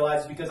 Asaph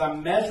realized, is because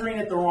I'm measuring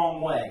it the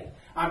wrong way.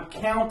 I'm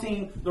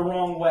counting the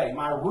wrong way.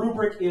 My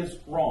rubric is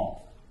wrong.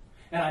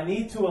 And I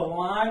need to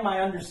align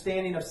my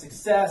understanding of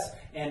success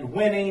and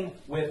winning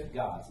with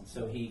God's. And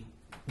so he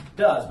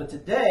does. But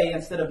today,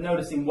 instead of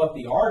noticing what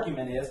the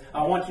argument is,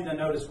 I want you to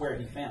notice where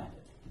he found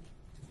it.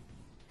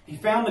 He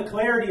found the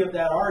clarity of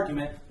that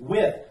argument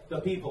with the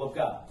people of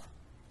God.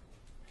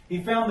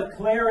 He found the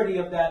clarity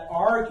of that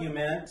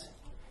argument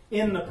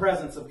in the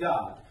presence of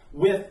God,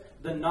 with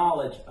the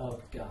knowledge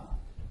of God.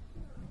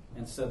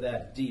 And so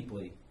that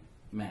deeply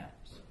matters.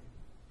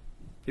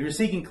 If you're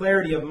seeking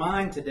clarity of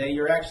mind today,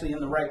 you're actually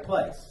in the right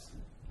place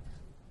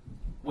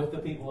with the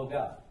people of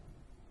God,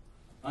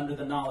 under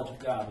the knowledge of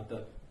God, with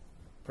the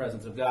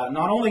presence of God.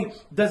 Not only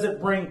does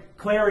it bring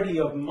clarity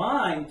of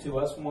mind to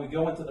us when we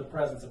go into the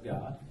presence of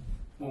God,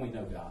 when we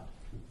know God,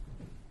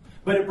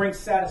 but it brings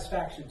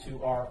satisfaction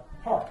to our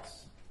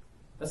hearts.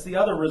 That's the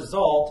other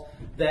result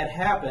that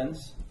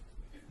happens.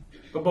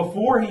 But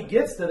before he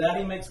gets to that,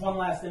 he makes one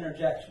last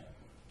interjection.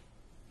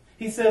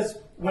 He says,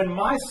 when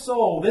my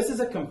soul, this is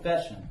a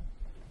confession,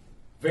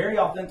 very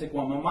authentic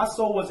one. When my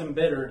soul was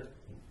embittered,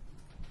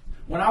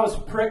 when I was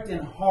pricked in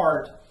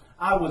heart,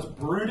 I was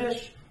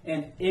brutish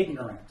and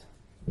ignorant.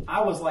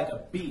 I was like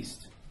a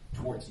beast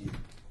towards you.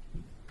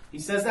 He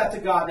says that to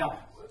God. Now,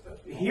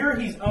 here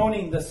he's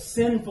owning the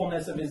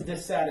sinfulness of his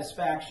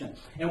dissatisfaction.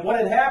 And what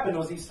had happened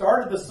was he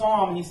started the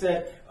psalm, he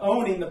said,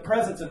 owning the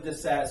presence of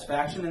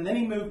dissatisfaction. And then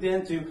he moved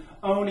into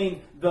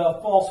owning the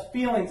false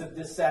feelings of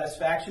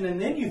dissatisfaction. And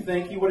then you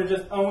think he would have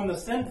just owned the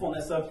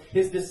sinfulness of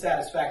his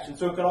dissatisfaction.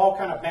 So it could all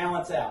kind of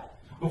balance out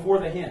before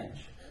the hinge.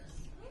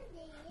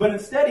 But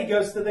instead he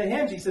goes to the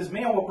hinge. He says,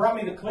 man, what brought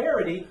me to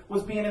clarity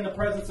was being in the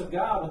presence of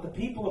God, with the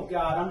people of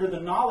God, under the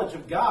knowledge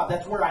of God.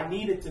 That's where I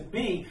needed to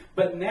be.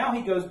 But now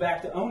he goes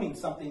back to owning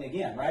something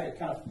again, right? It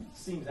kind of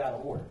seems out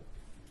of order.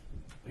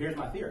 But here's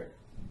my theory.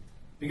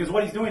 Because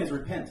what he's doing is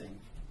repenting.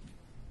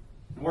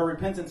 And where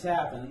repentance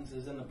happens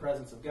is in the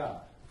presence of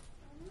God,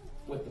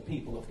 with the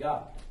people of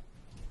God,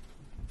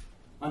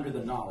 under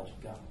the knowledge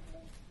of God.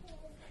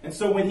 And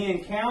so when he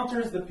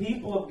encounters the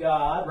people of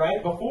God,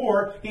 right,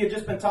 before he had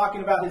just been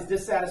talking about his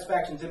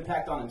dissatisfaction's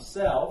impact on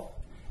himself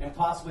and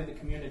possibly the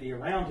community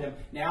around him,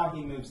 now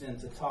he moves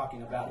into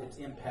talking about its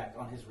impact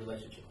on his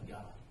relationship with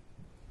God.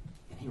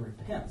 And he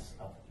repents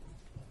of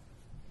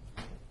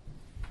it.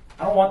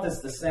 I don't want this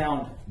to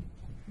sound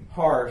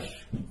harsh.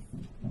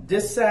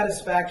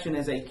 Dissatisfaction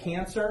is a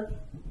cancer.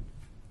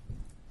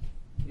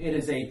 It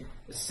is a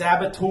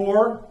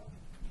saboteur.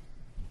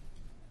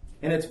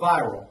 And it's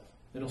viral.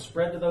 It'll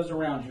spread to those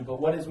around you. But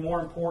what is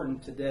more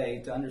important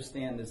today to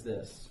understand is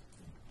this.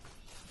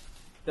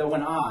 That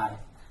when I'll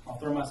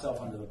throw myself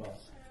under the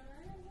bus.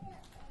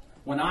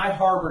 When I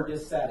harbor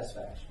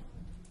dissatisfaction.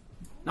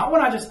 Not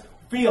when I just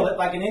feel it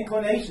like an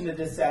inclination to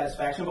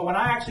dissatisfaction, but when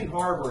I actually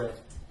harbor it.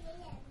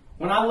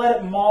 When I let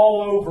it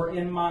maul over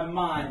in my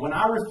mind. When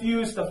I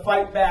refuse to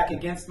fight back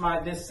against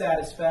my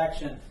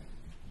dissatisfaction.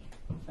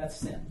 That's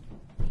sin.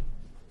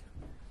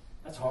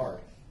 That's hard.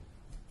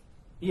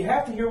 You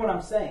have to hear what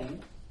I'm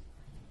saying.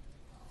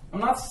 I'm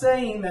not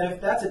saying that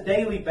if that's a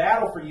daily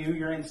battle for you,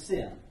 you're in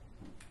sin.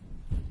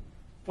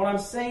 What I'm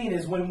saying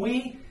is when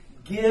we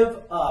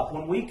give up,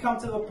 when we come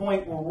to the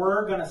point where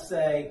we're going to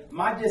say,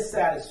 my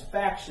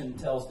dissatisfaction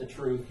tells the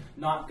truth,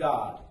 not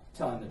God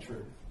telling the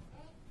truth.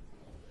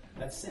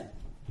 That's sin.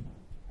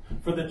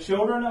 For the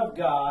children of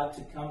God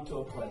to come to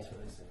a place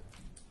where they say,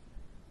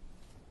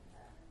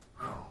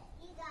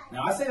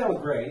 now I say that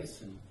with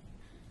grace and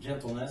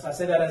gentleness. I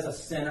say that as a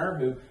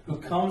sinner who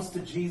comes to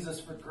Jesus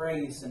for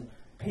grace and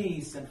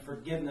peace and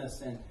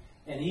forgiveness,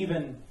 and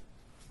even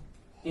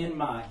in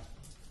my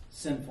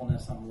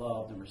sinfulness I'm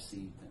loved and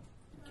received and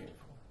cared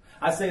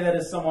for. I say that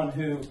as someone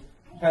who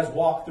has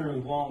walked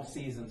through long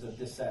seasons of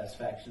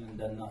dissatisfaction and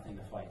done nothing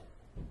to fight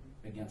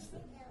against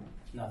it,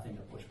 nothing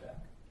to push back.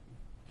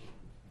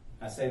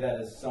 I say that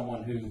as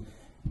someone who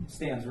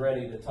stands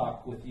ready to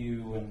talk with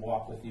you and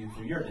walk with you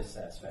through your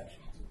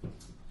dissatisfaction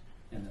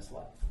in this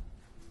life.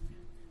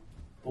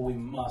 But we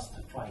must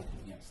fight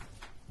against it.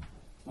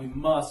 We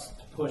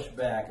must push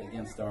back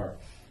against our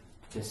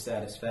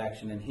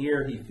dissatisfaction. And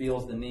here he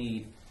feels the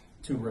need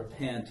to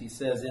repent. He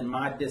says, in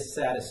my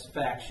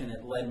dissatisfaction,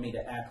 it led me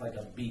to act like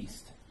a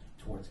beast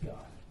towards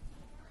God.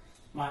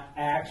 My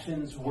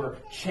actions were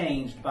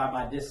changed by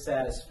my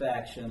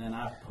dissatisfaction, and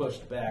I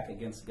pushed back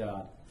against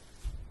God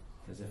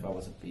as if I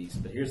was a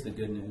beast. But here's the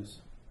good news.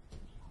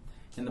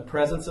 In the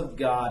presence of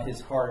God, his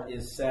heart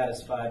is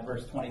satisfied.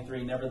 Verse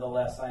 23,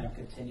 nevertheless, I am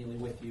continually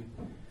with you.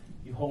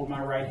 You hold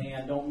my right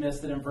hand. Don't miss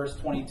that in verse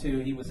 22,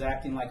 he was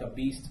acting like a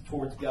beast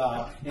towards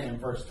God. And in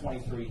verse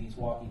 23, he's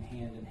walking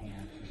hand in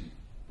hand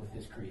with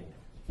his Creator.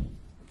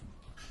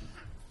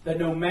 That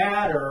no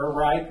matter,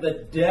 right,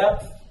 the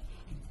depth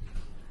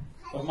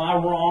of my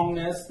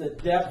wrongness, the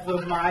depth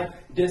of my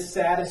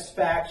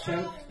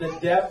dissatisfaction, the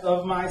depth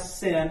of my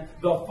sin,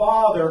 the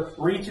Father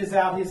reaches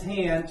out his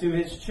hand to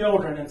his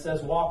children and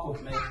says, walk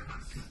with me.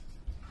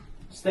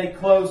 Stay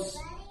close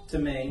to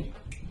me.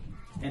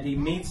 And he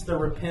meets the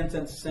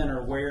repentant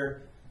sinner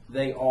where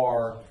they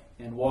are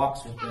and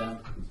walks with them.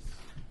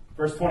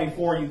 Verse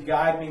 24, you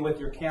guide me with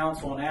your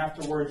counsel, and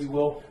afterward you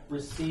will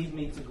receive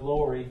me to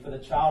glory. For the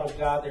child of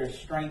God there is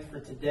strength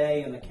for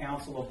today in the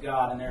counsel of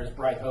God, and there is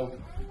bright hope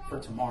for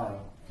tomorrow.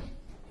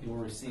 He will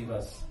receive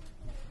us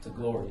to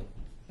glory.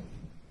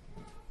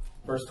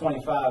 Verse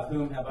 25,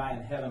 whom have I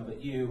in heaven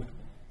but you?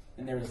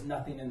 And there is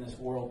nothing in this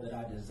world that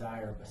I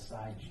desire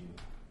besides you.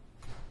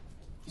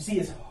 You see,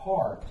 his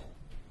heart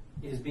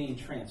is being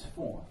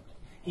transformed.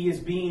 He is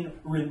being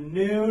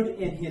renewed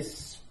in his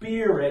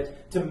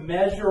spirit to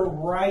measure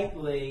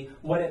rightly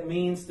what it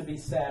means to be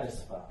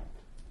satisfied.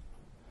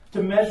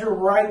 To measure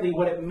rightly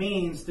what it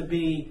means to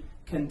be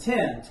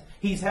content.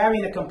 He's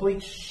having a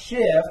complete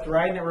shift,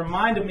 right? And it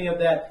reminded me of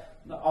that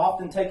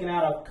often taken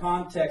out of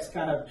context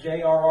kind of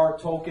J.R.R.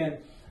 Tolkien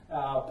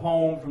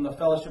poem from the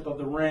Fellowship of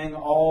the Ring,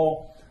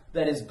 all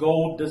that is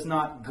gold does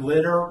not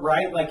glitter,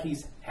 right? Like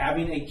he's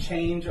having a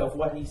change of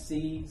what he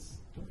sees.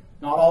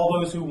 Not all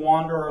those who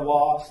wander are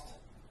lost.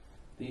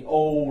 The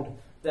old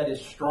that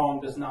is strong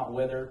does not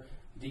wither.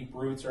 Deep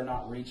roots are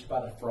not reached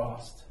by the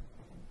frost.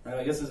 Right?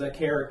 Like this is a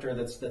character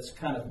that's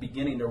kind of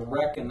beginning to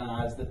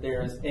recognize that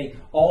there is an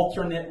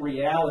alternate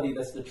reality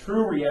that's the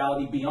true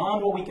reality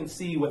beyond what we can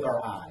see with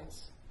our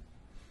eyes.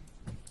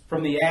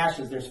 From the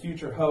ashes there's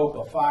future hope.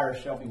 A fire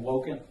shall be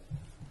woken.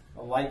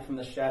 A light from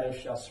the shadows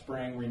shall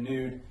spring.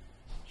 Renewed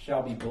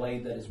shall be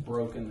blade that is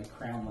broken. The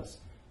crownless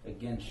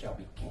again shall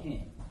be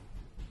king.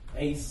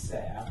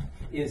 Asaph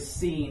is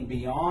seeing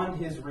beyond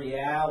his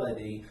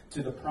reality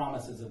to the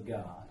promises of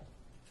God.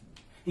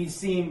 He's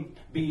seeing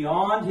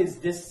beyond his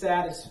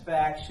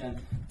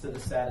dissatisfaction to the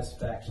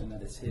satisfaction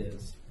that is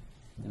his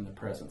in the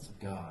presence of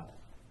God.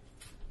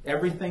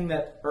 Everything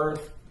that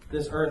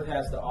this earth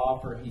has to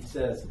offer, he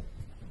says,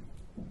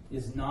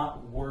 is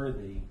not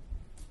worthy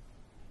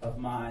of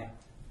my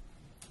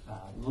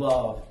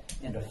love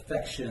and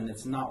affection.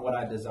 It's not what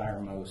I desire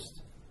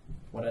most.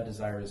 What I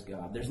desire is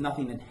God. There's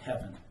nothing in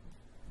heaven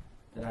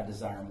that I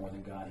desire more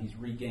than God. He's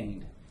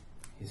regained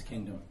his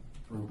kingdom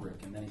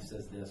rubric. And then he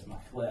says this, my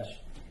flesh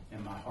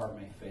and my heart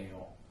may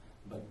fail,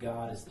 but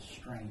God is the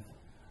strength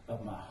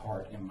of my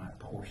heart and my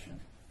portion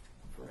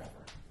forever.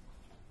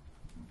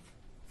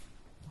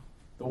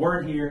 The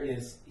word here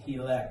is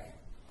hilek,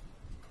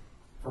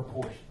 for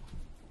portion.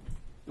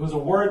 It was a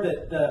word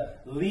that the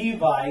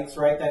Levites,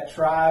 right, that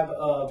tribe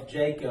of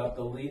Jacob,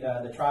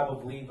 the tribe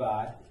of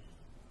Levi,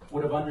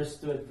 would have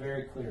understood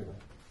very clearly.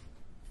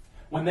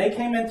 When they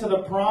came into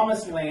the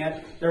promised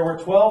land, there were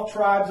 12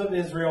 tribes of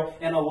Israel,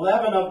 and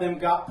 11 of them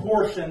got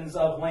portions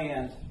of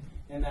land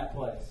in that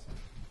place.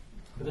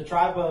 But the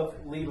tribe of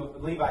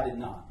Levi did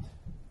not.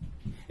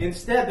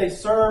 Instead, they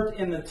served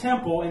in the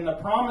temple, and the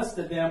promise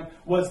to them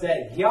was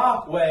that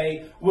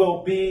Yahweh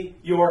will be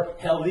your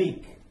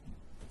Helik.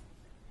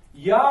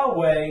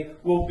 Yahweh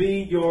will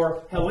be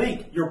your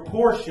Helik. Your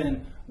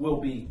portion will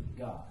be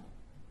God.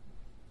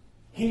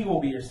 He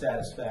will be your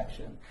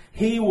satisfaction.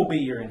 He will be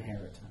your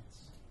inheritance.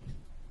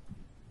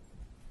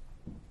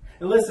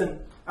 And listen,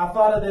 I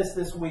thought of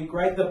this week,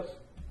 right?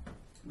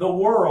 The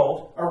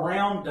world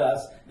around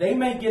us, they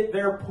may get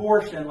their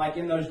portion like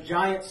in those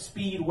giant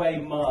Speedway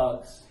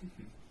mugs.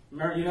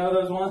 Remember, you know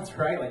those ones,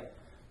 right? Like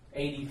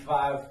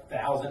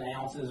 85,000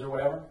 ounces or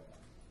whatever.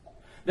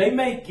 They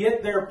may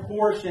get their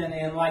portion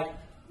in like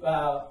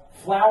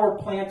flower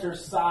planter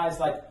size,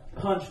 like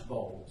punch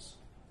bowls.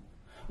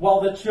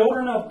 While the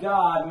children of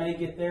God may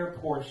get their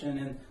portion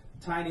in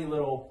tiny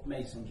little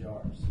mason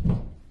jars.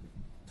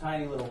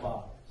 Tiny little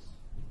bottles.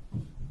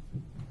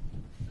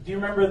 Do you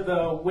remember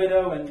the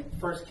widow in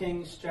 1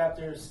 Kings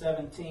chapter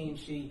 17?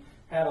 She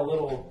had a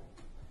little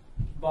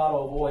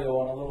bottle of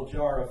oil and a little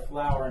jar of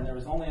flour, and there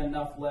was only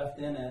enough left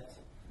in it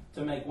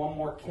to make one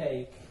more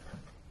cake.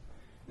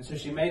 And so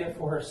she made it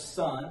for her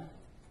son.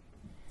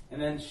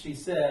 And then she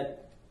said,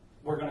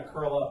 we're going to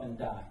curl up and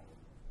die.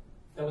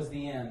 That was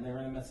the end. They were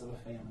in the midst of a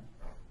famine.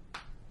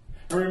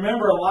 And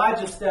remember,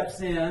 Elijah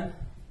steps in,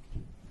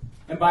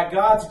 and by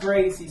God's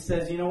grace, he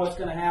says, you know what's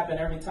going to happen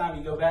every time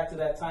you go back to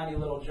that tiny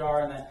little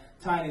jar and that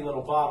tiny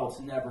little bottle, it's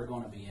never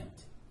going to be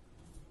empty.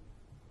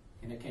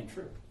 And it came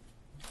true.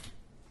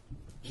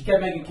 She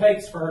kept making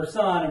cakes for her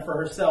son and for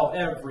herself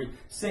every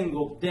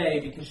single day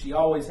because she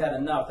always had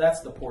enough.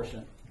 That's the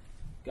portion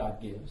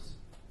God gives.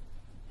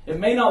 It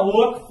may not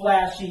look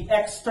flashy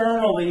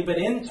externally, but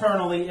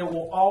internally it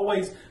will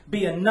always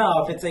be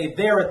enough. It's a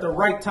there at the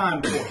right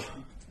time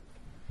portion.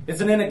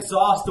 It's an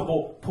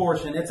inexhaustible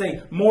portion. It's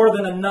a more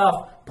than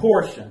enough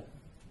portion.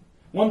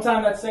 One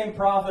time that same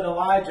prophet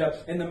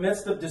Elijah, in the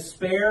midst of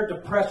despair,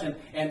 depression,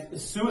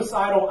 and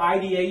suicidal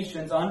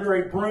ideations under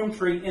a broom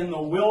tree in the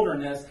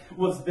wilderness,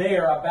 was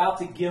there about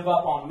to give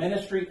up on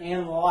ministry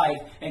and life.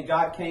 And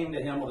God came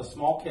to him with a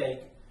small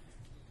cake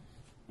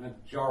and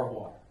a jar of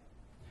water.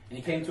 And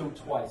he came to him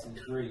twice in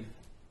his grief.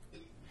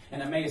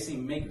 And it may have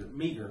seemed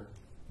meager.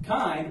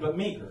 Kind, but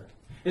meager.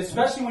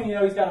 Especially when you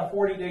know he's got a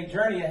 40-day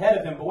journey ahead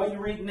of him. But what you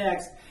read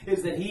next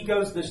is that he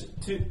goes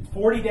to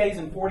 40 days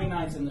and 40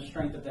 nights in the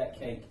strength of that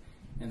cake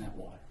and that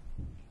water.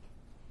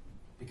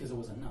 Because it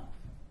was enough.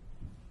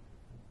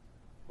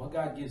 What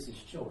God gives his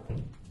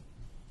children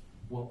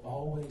will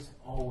always,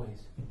 always,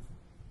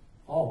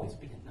 always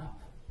be enough.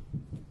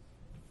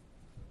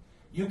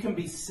 You can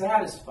be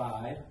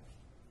satisfied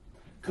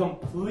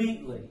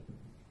completely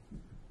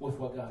with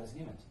what God has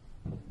given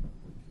to you.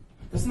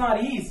 It's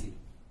not easy.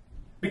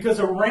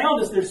 Because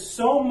around us, there's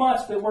so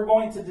much that we're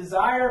going to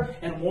desire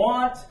and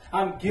want.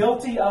 I'm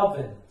guilty of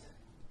it.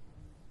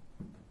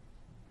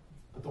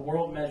 But the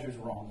world measures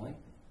wrongly.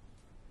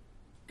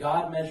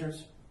 God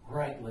measures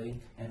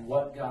rightly. And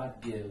what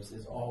God gives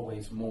is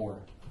always more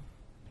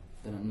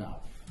than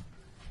enough.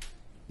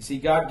 You see,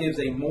 God gives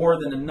a more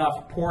than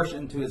enough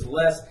portion to his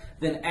less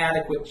than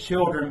adequate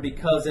children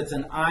because it's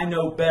an I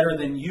know better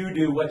than you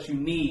do what you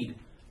need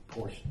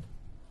portion.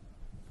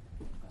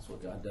 That's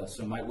what God does.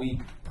 So might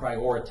we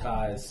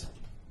prioritize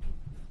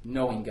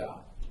knowing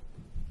God.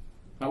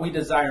 Might we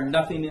desire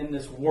nothing in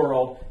this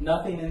world,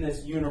 nothing in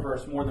this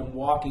universe more than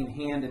walking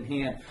hand in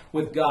hand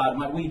with God.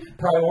 Might we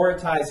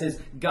prioritize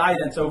his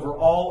guidance over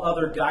all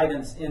other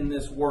guidance in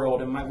this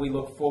world. And might we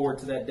look forward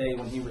to that day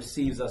when he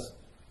receives us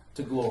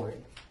to glory.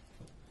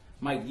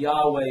 Might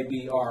Yahweh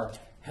be our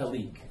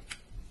Helik,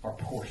 our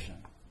portion.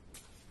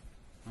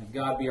 Might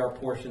God be our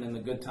portion in the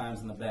good times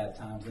and the bad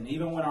times. And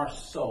even when our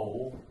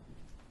soul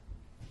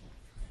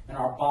and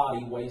our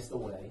body waste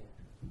away,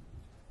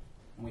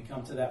 and we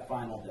come to that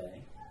final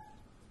day,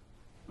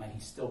 might he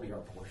still be our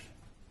portion.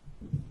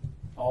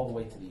 All the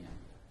way to the end.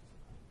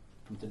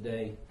 From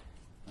today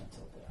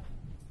until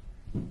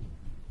death.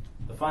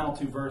 The final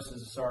two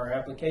verses are our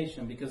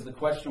application because the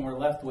question we're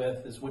left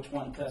with is which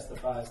one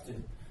testifies to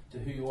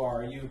who you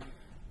are. Are you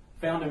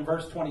found in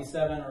verse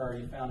 27 or are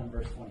you found in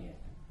verse 28?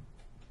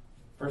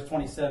 Verse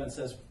 27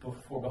 says,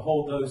 for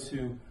behold, those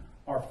who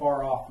are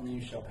far off from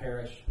you shall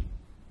perish.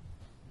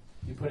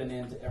 You put an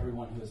end to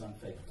everyone who is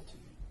unfaithful to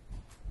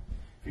you.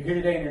 If you're here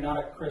today and you're not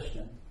a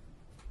Christian,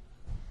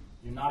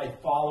 you're not a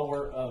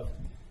follower of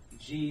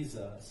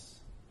Jesus,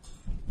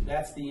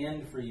 that's the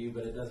end for you,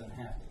 but it doesn't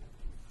have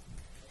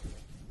to.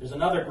 There's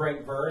another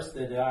great verse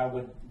that I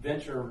would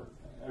venture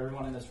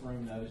everyone in this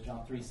room knows,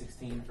 John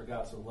 3:16, for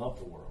God so loved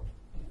the world,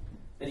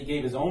 that he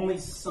gave his only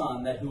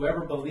Son, that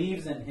whoever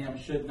believes in him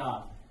should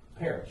not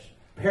perish.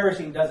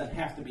 Perishing doesn't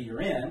have to be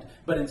your end,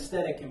 but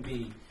instead it can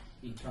be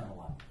eternal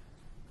life.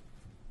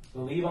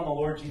 Believe on the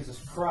Lord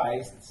Jesus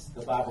Christ,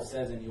 the Bible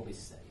says, and you'll be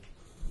saved.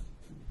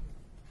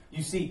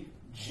 You see,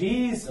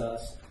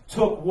 Jesus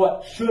took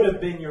what should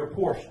have been your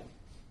portion,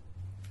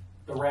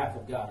 the wrath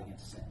of God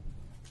against sin.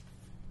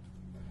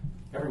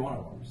 Every one of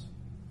ours.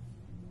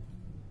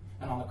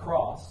 And on the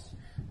cross,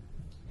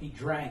 he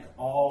drank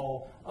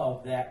all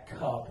of that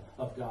cup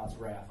of God's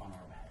wrath on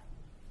our behalf.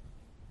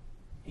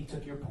 He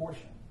took your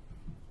portion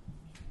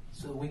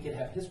so that we could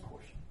have his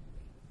portion.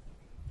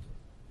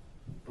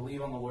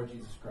 Believe on the Lord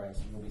Jesus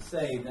Christ and you'll be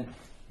saved.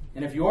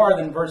 And if you are,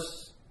 then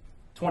verse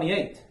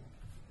 28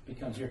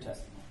 becomes your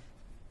testimony.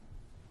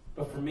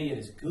 But for me, it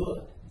is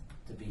good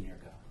to be near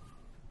God.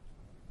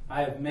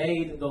 I have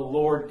made the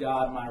Lord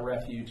God my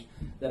refuge,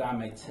 that I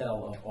may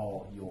tell of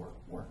all your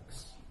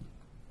works.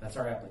 That's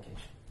our application.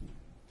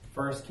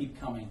 First, keep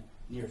coming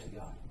near to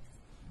God.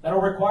 That'll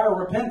require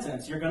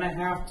repentance. You're going to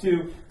have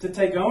to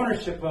take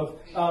ownership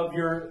of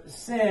your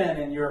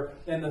sin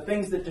and the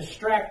things that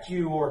distract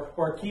you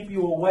or keep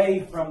you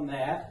away from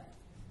that.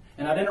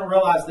 And I didn't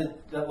realize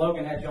that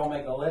Logan had y'all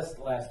make a list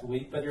last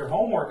week, but your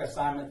homework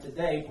assignment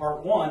today,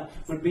 part 1,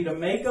 would be to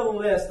make a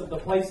list of the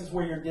places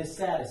where you're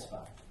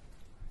dissatisfied.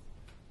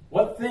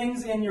 What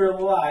things in your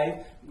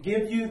life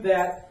give you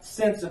that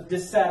sense of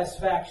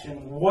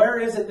dissatisfaction? Where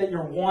is it that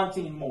you're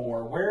wanting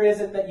more? Where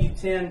is it that you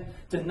tend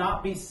to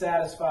not be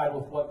satisfied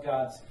with what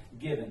God's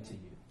given to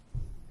you?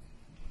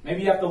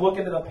 Maybe you have to look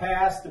into the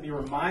past to be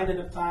reminded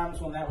of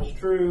times when that was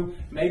true.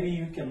 Maybe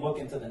you can look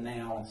into the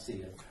now and see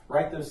it.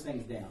 Write those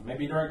things down.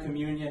 Maybe during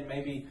communion,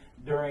 maybe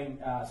during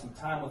some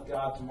time with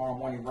God tomorrow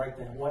morning, write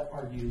down, what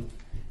are you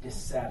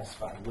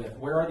dissatisfied with?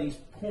 Where are these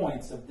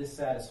points of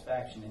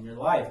dissatisfaction in your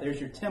life?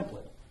 There's your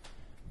template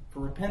for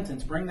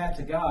repentance. Bring that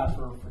to God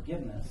for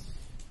forgiveness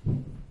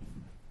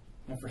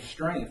and for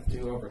strength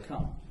to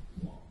overcome.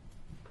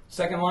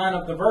 Second line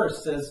of the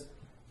verse says,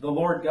 the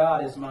Lord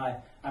God is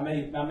I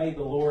made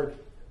the Lord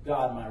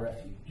God my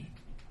refuge.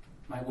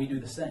 Might we do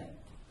the same?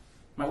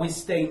 Might we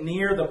stay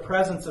near the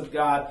presence of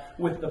God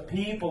with the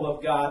people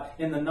of God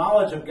in the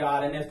knowledge of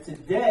God? And if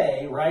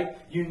today, right,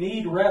 you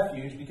need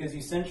refuge because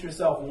you sense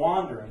yourself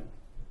wandering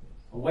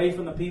away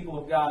from the people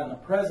of God and the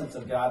presence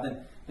of God,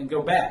 then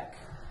go back.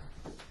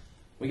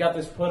 We got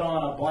this put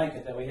on a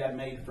blanket that we had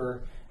made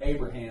for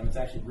Abraham. It's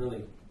actually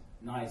really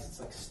nice. It's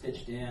like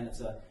stitched in.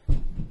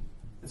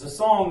 It's a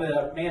song that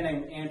a man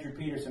named Andrew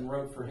Peterson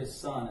wrote for his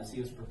son as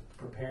he was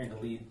preparing to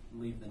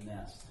leave the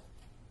nest.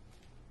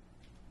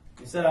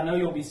 He said, I know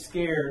you'll be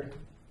scared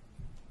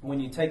when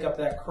you take up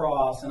that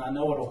cross, and I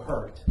know it'll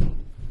hurt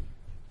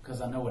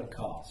because I know what it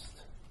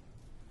cost.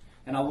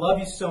 And I love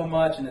you so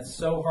much, and it's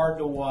so hard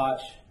to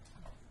watch,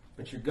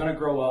 but you're going to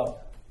grow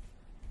up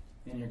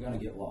and you're going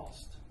to get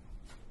lost.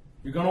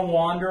 You're going to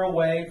wander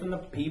away from the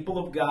people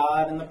of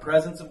God and the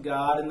presence of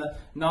God and the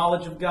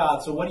knowledge of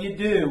God. So what do you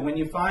do when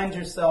you find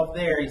yourself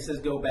there? He says,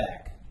 go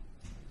back.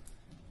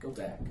 Go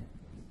back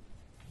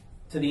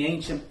to the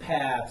ancient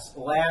paths.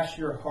 Lash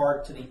your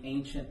heart to the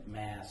ancient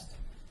mast.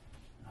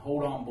 And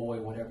hold on, boy,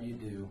 whatever you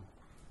do,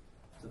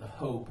 to the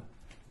hope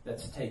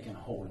that's taken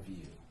hold of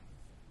you.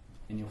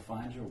 And you'll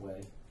find your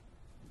way.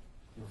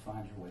 You'll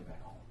find your way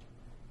back home.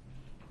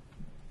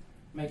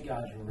 Make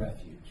God your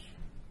refuge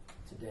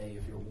today.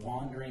 If you're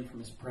wandering from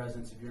his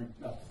presence, if you're in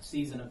a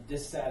season of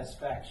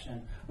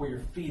dissatisfaction, where your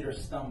feet are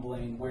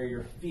stumbling, where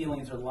your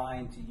feelings are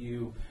lying to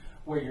you,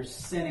 where you're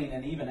sinning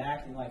and even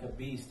acting like a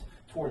beast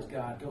towards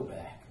God, go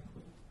back.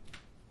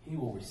 He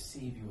will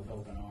receive you with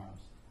open arms,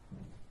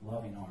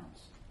 loving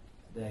arms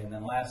today. And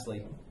then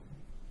lastly,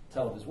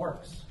 tell of his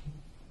works.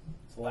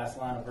 It's the last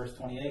line of verse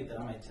 28, that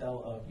I may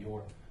tell of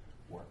your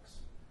works.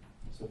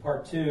 So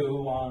part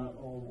 2, on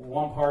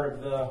one part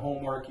of the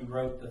homework, you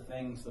wrote the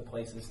things, the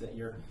places that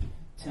you're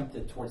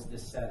tempted towards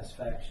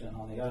dissatisfaction.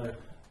 On the other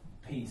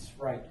piece,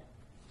 write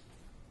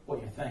what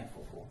you're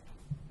thankful for.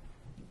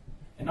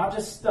 And not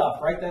just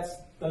stuff, right? That's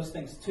those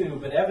things too,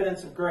 but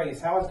evidence of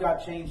grace. How has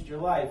God changed your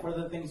life? What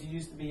are the things you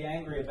used to be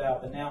angry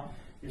about, but now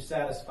you're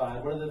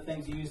satisfied? What are the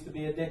things you used to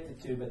be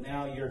addicted to, but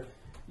now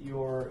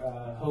your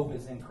hope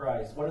is in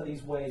Christ? What are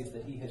these ways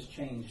that he has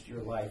changed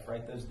your life?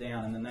 Write those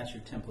down, and then that's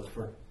your template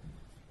for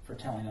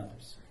telling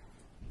others.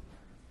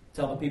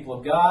 Tell the people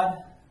of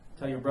God.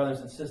 Tell your brothers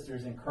and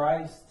sisters in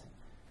Christ.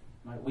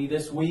 Might we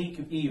this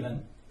week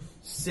even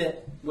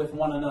sit with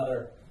one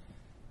another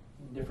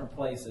in different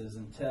places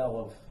and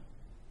tell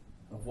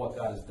of what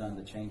God has done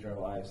to change our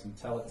lives, and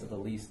tell it to the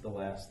least, the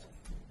last,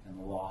 and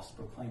the lost.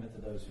 Proclaim it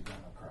to those who don't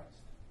know Christ.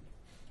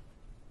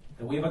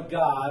 That we have a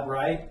God,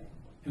 right,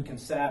 who can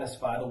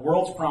satisfy. The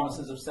world's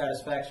promises of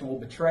satisfaction will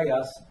betray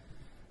us,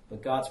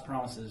 but God's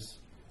promises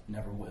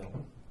never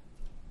will.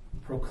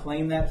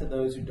 Proclaim that to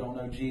those who don't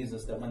know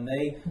Jesus, that when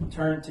they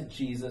turn to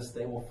Jesus,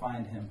 they will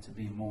find him to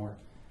be more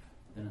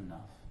than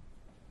enough.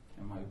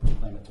 And might we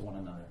proclaim it to one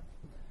another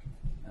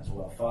as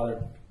well.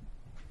 Father,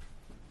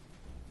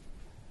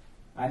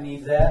 I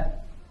need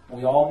that.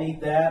 We all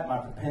need that. My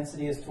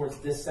propensity is towards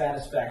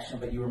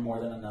dissatisfaction, but you are more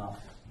than enough.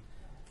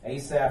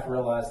 Asaph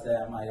realized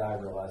that. Might I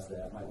realize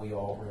that? Might we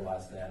all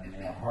realize that? And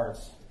may our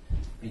hearts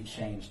be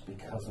changed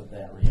because of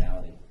that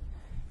reality.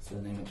 So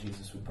in the name of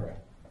Jesus we pray.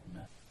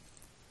 Amen.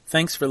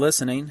 Thanks for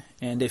listening,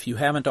 and if you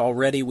haven't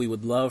already, we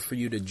would love for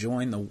you to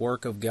join the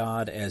work of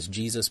God as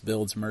Jesus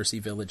builds Mercy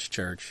Village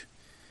Church.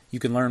 You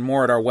can learn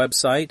more at our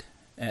website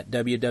at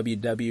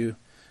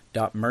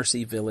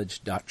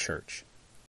www.mercyvillage.church.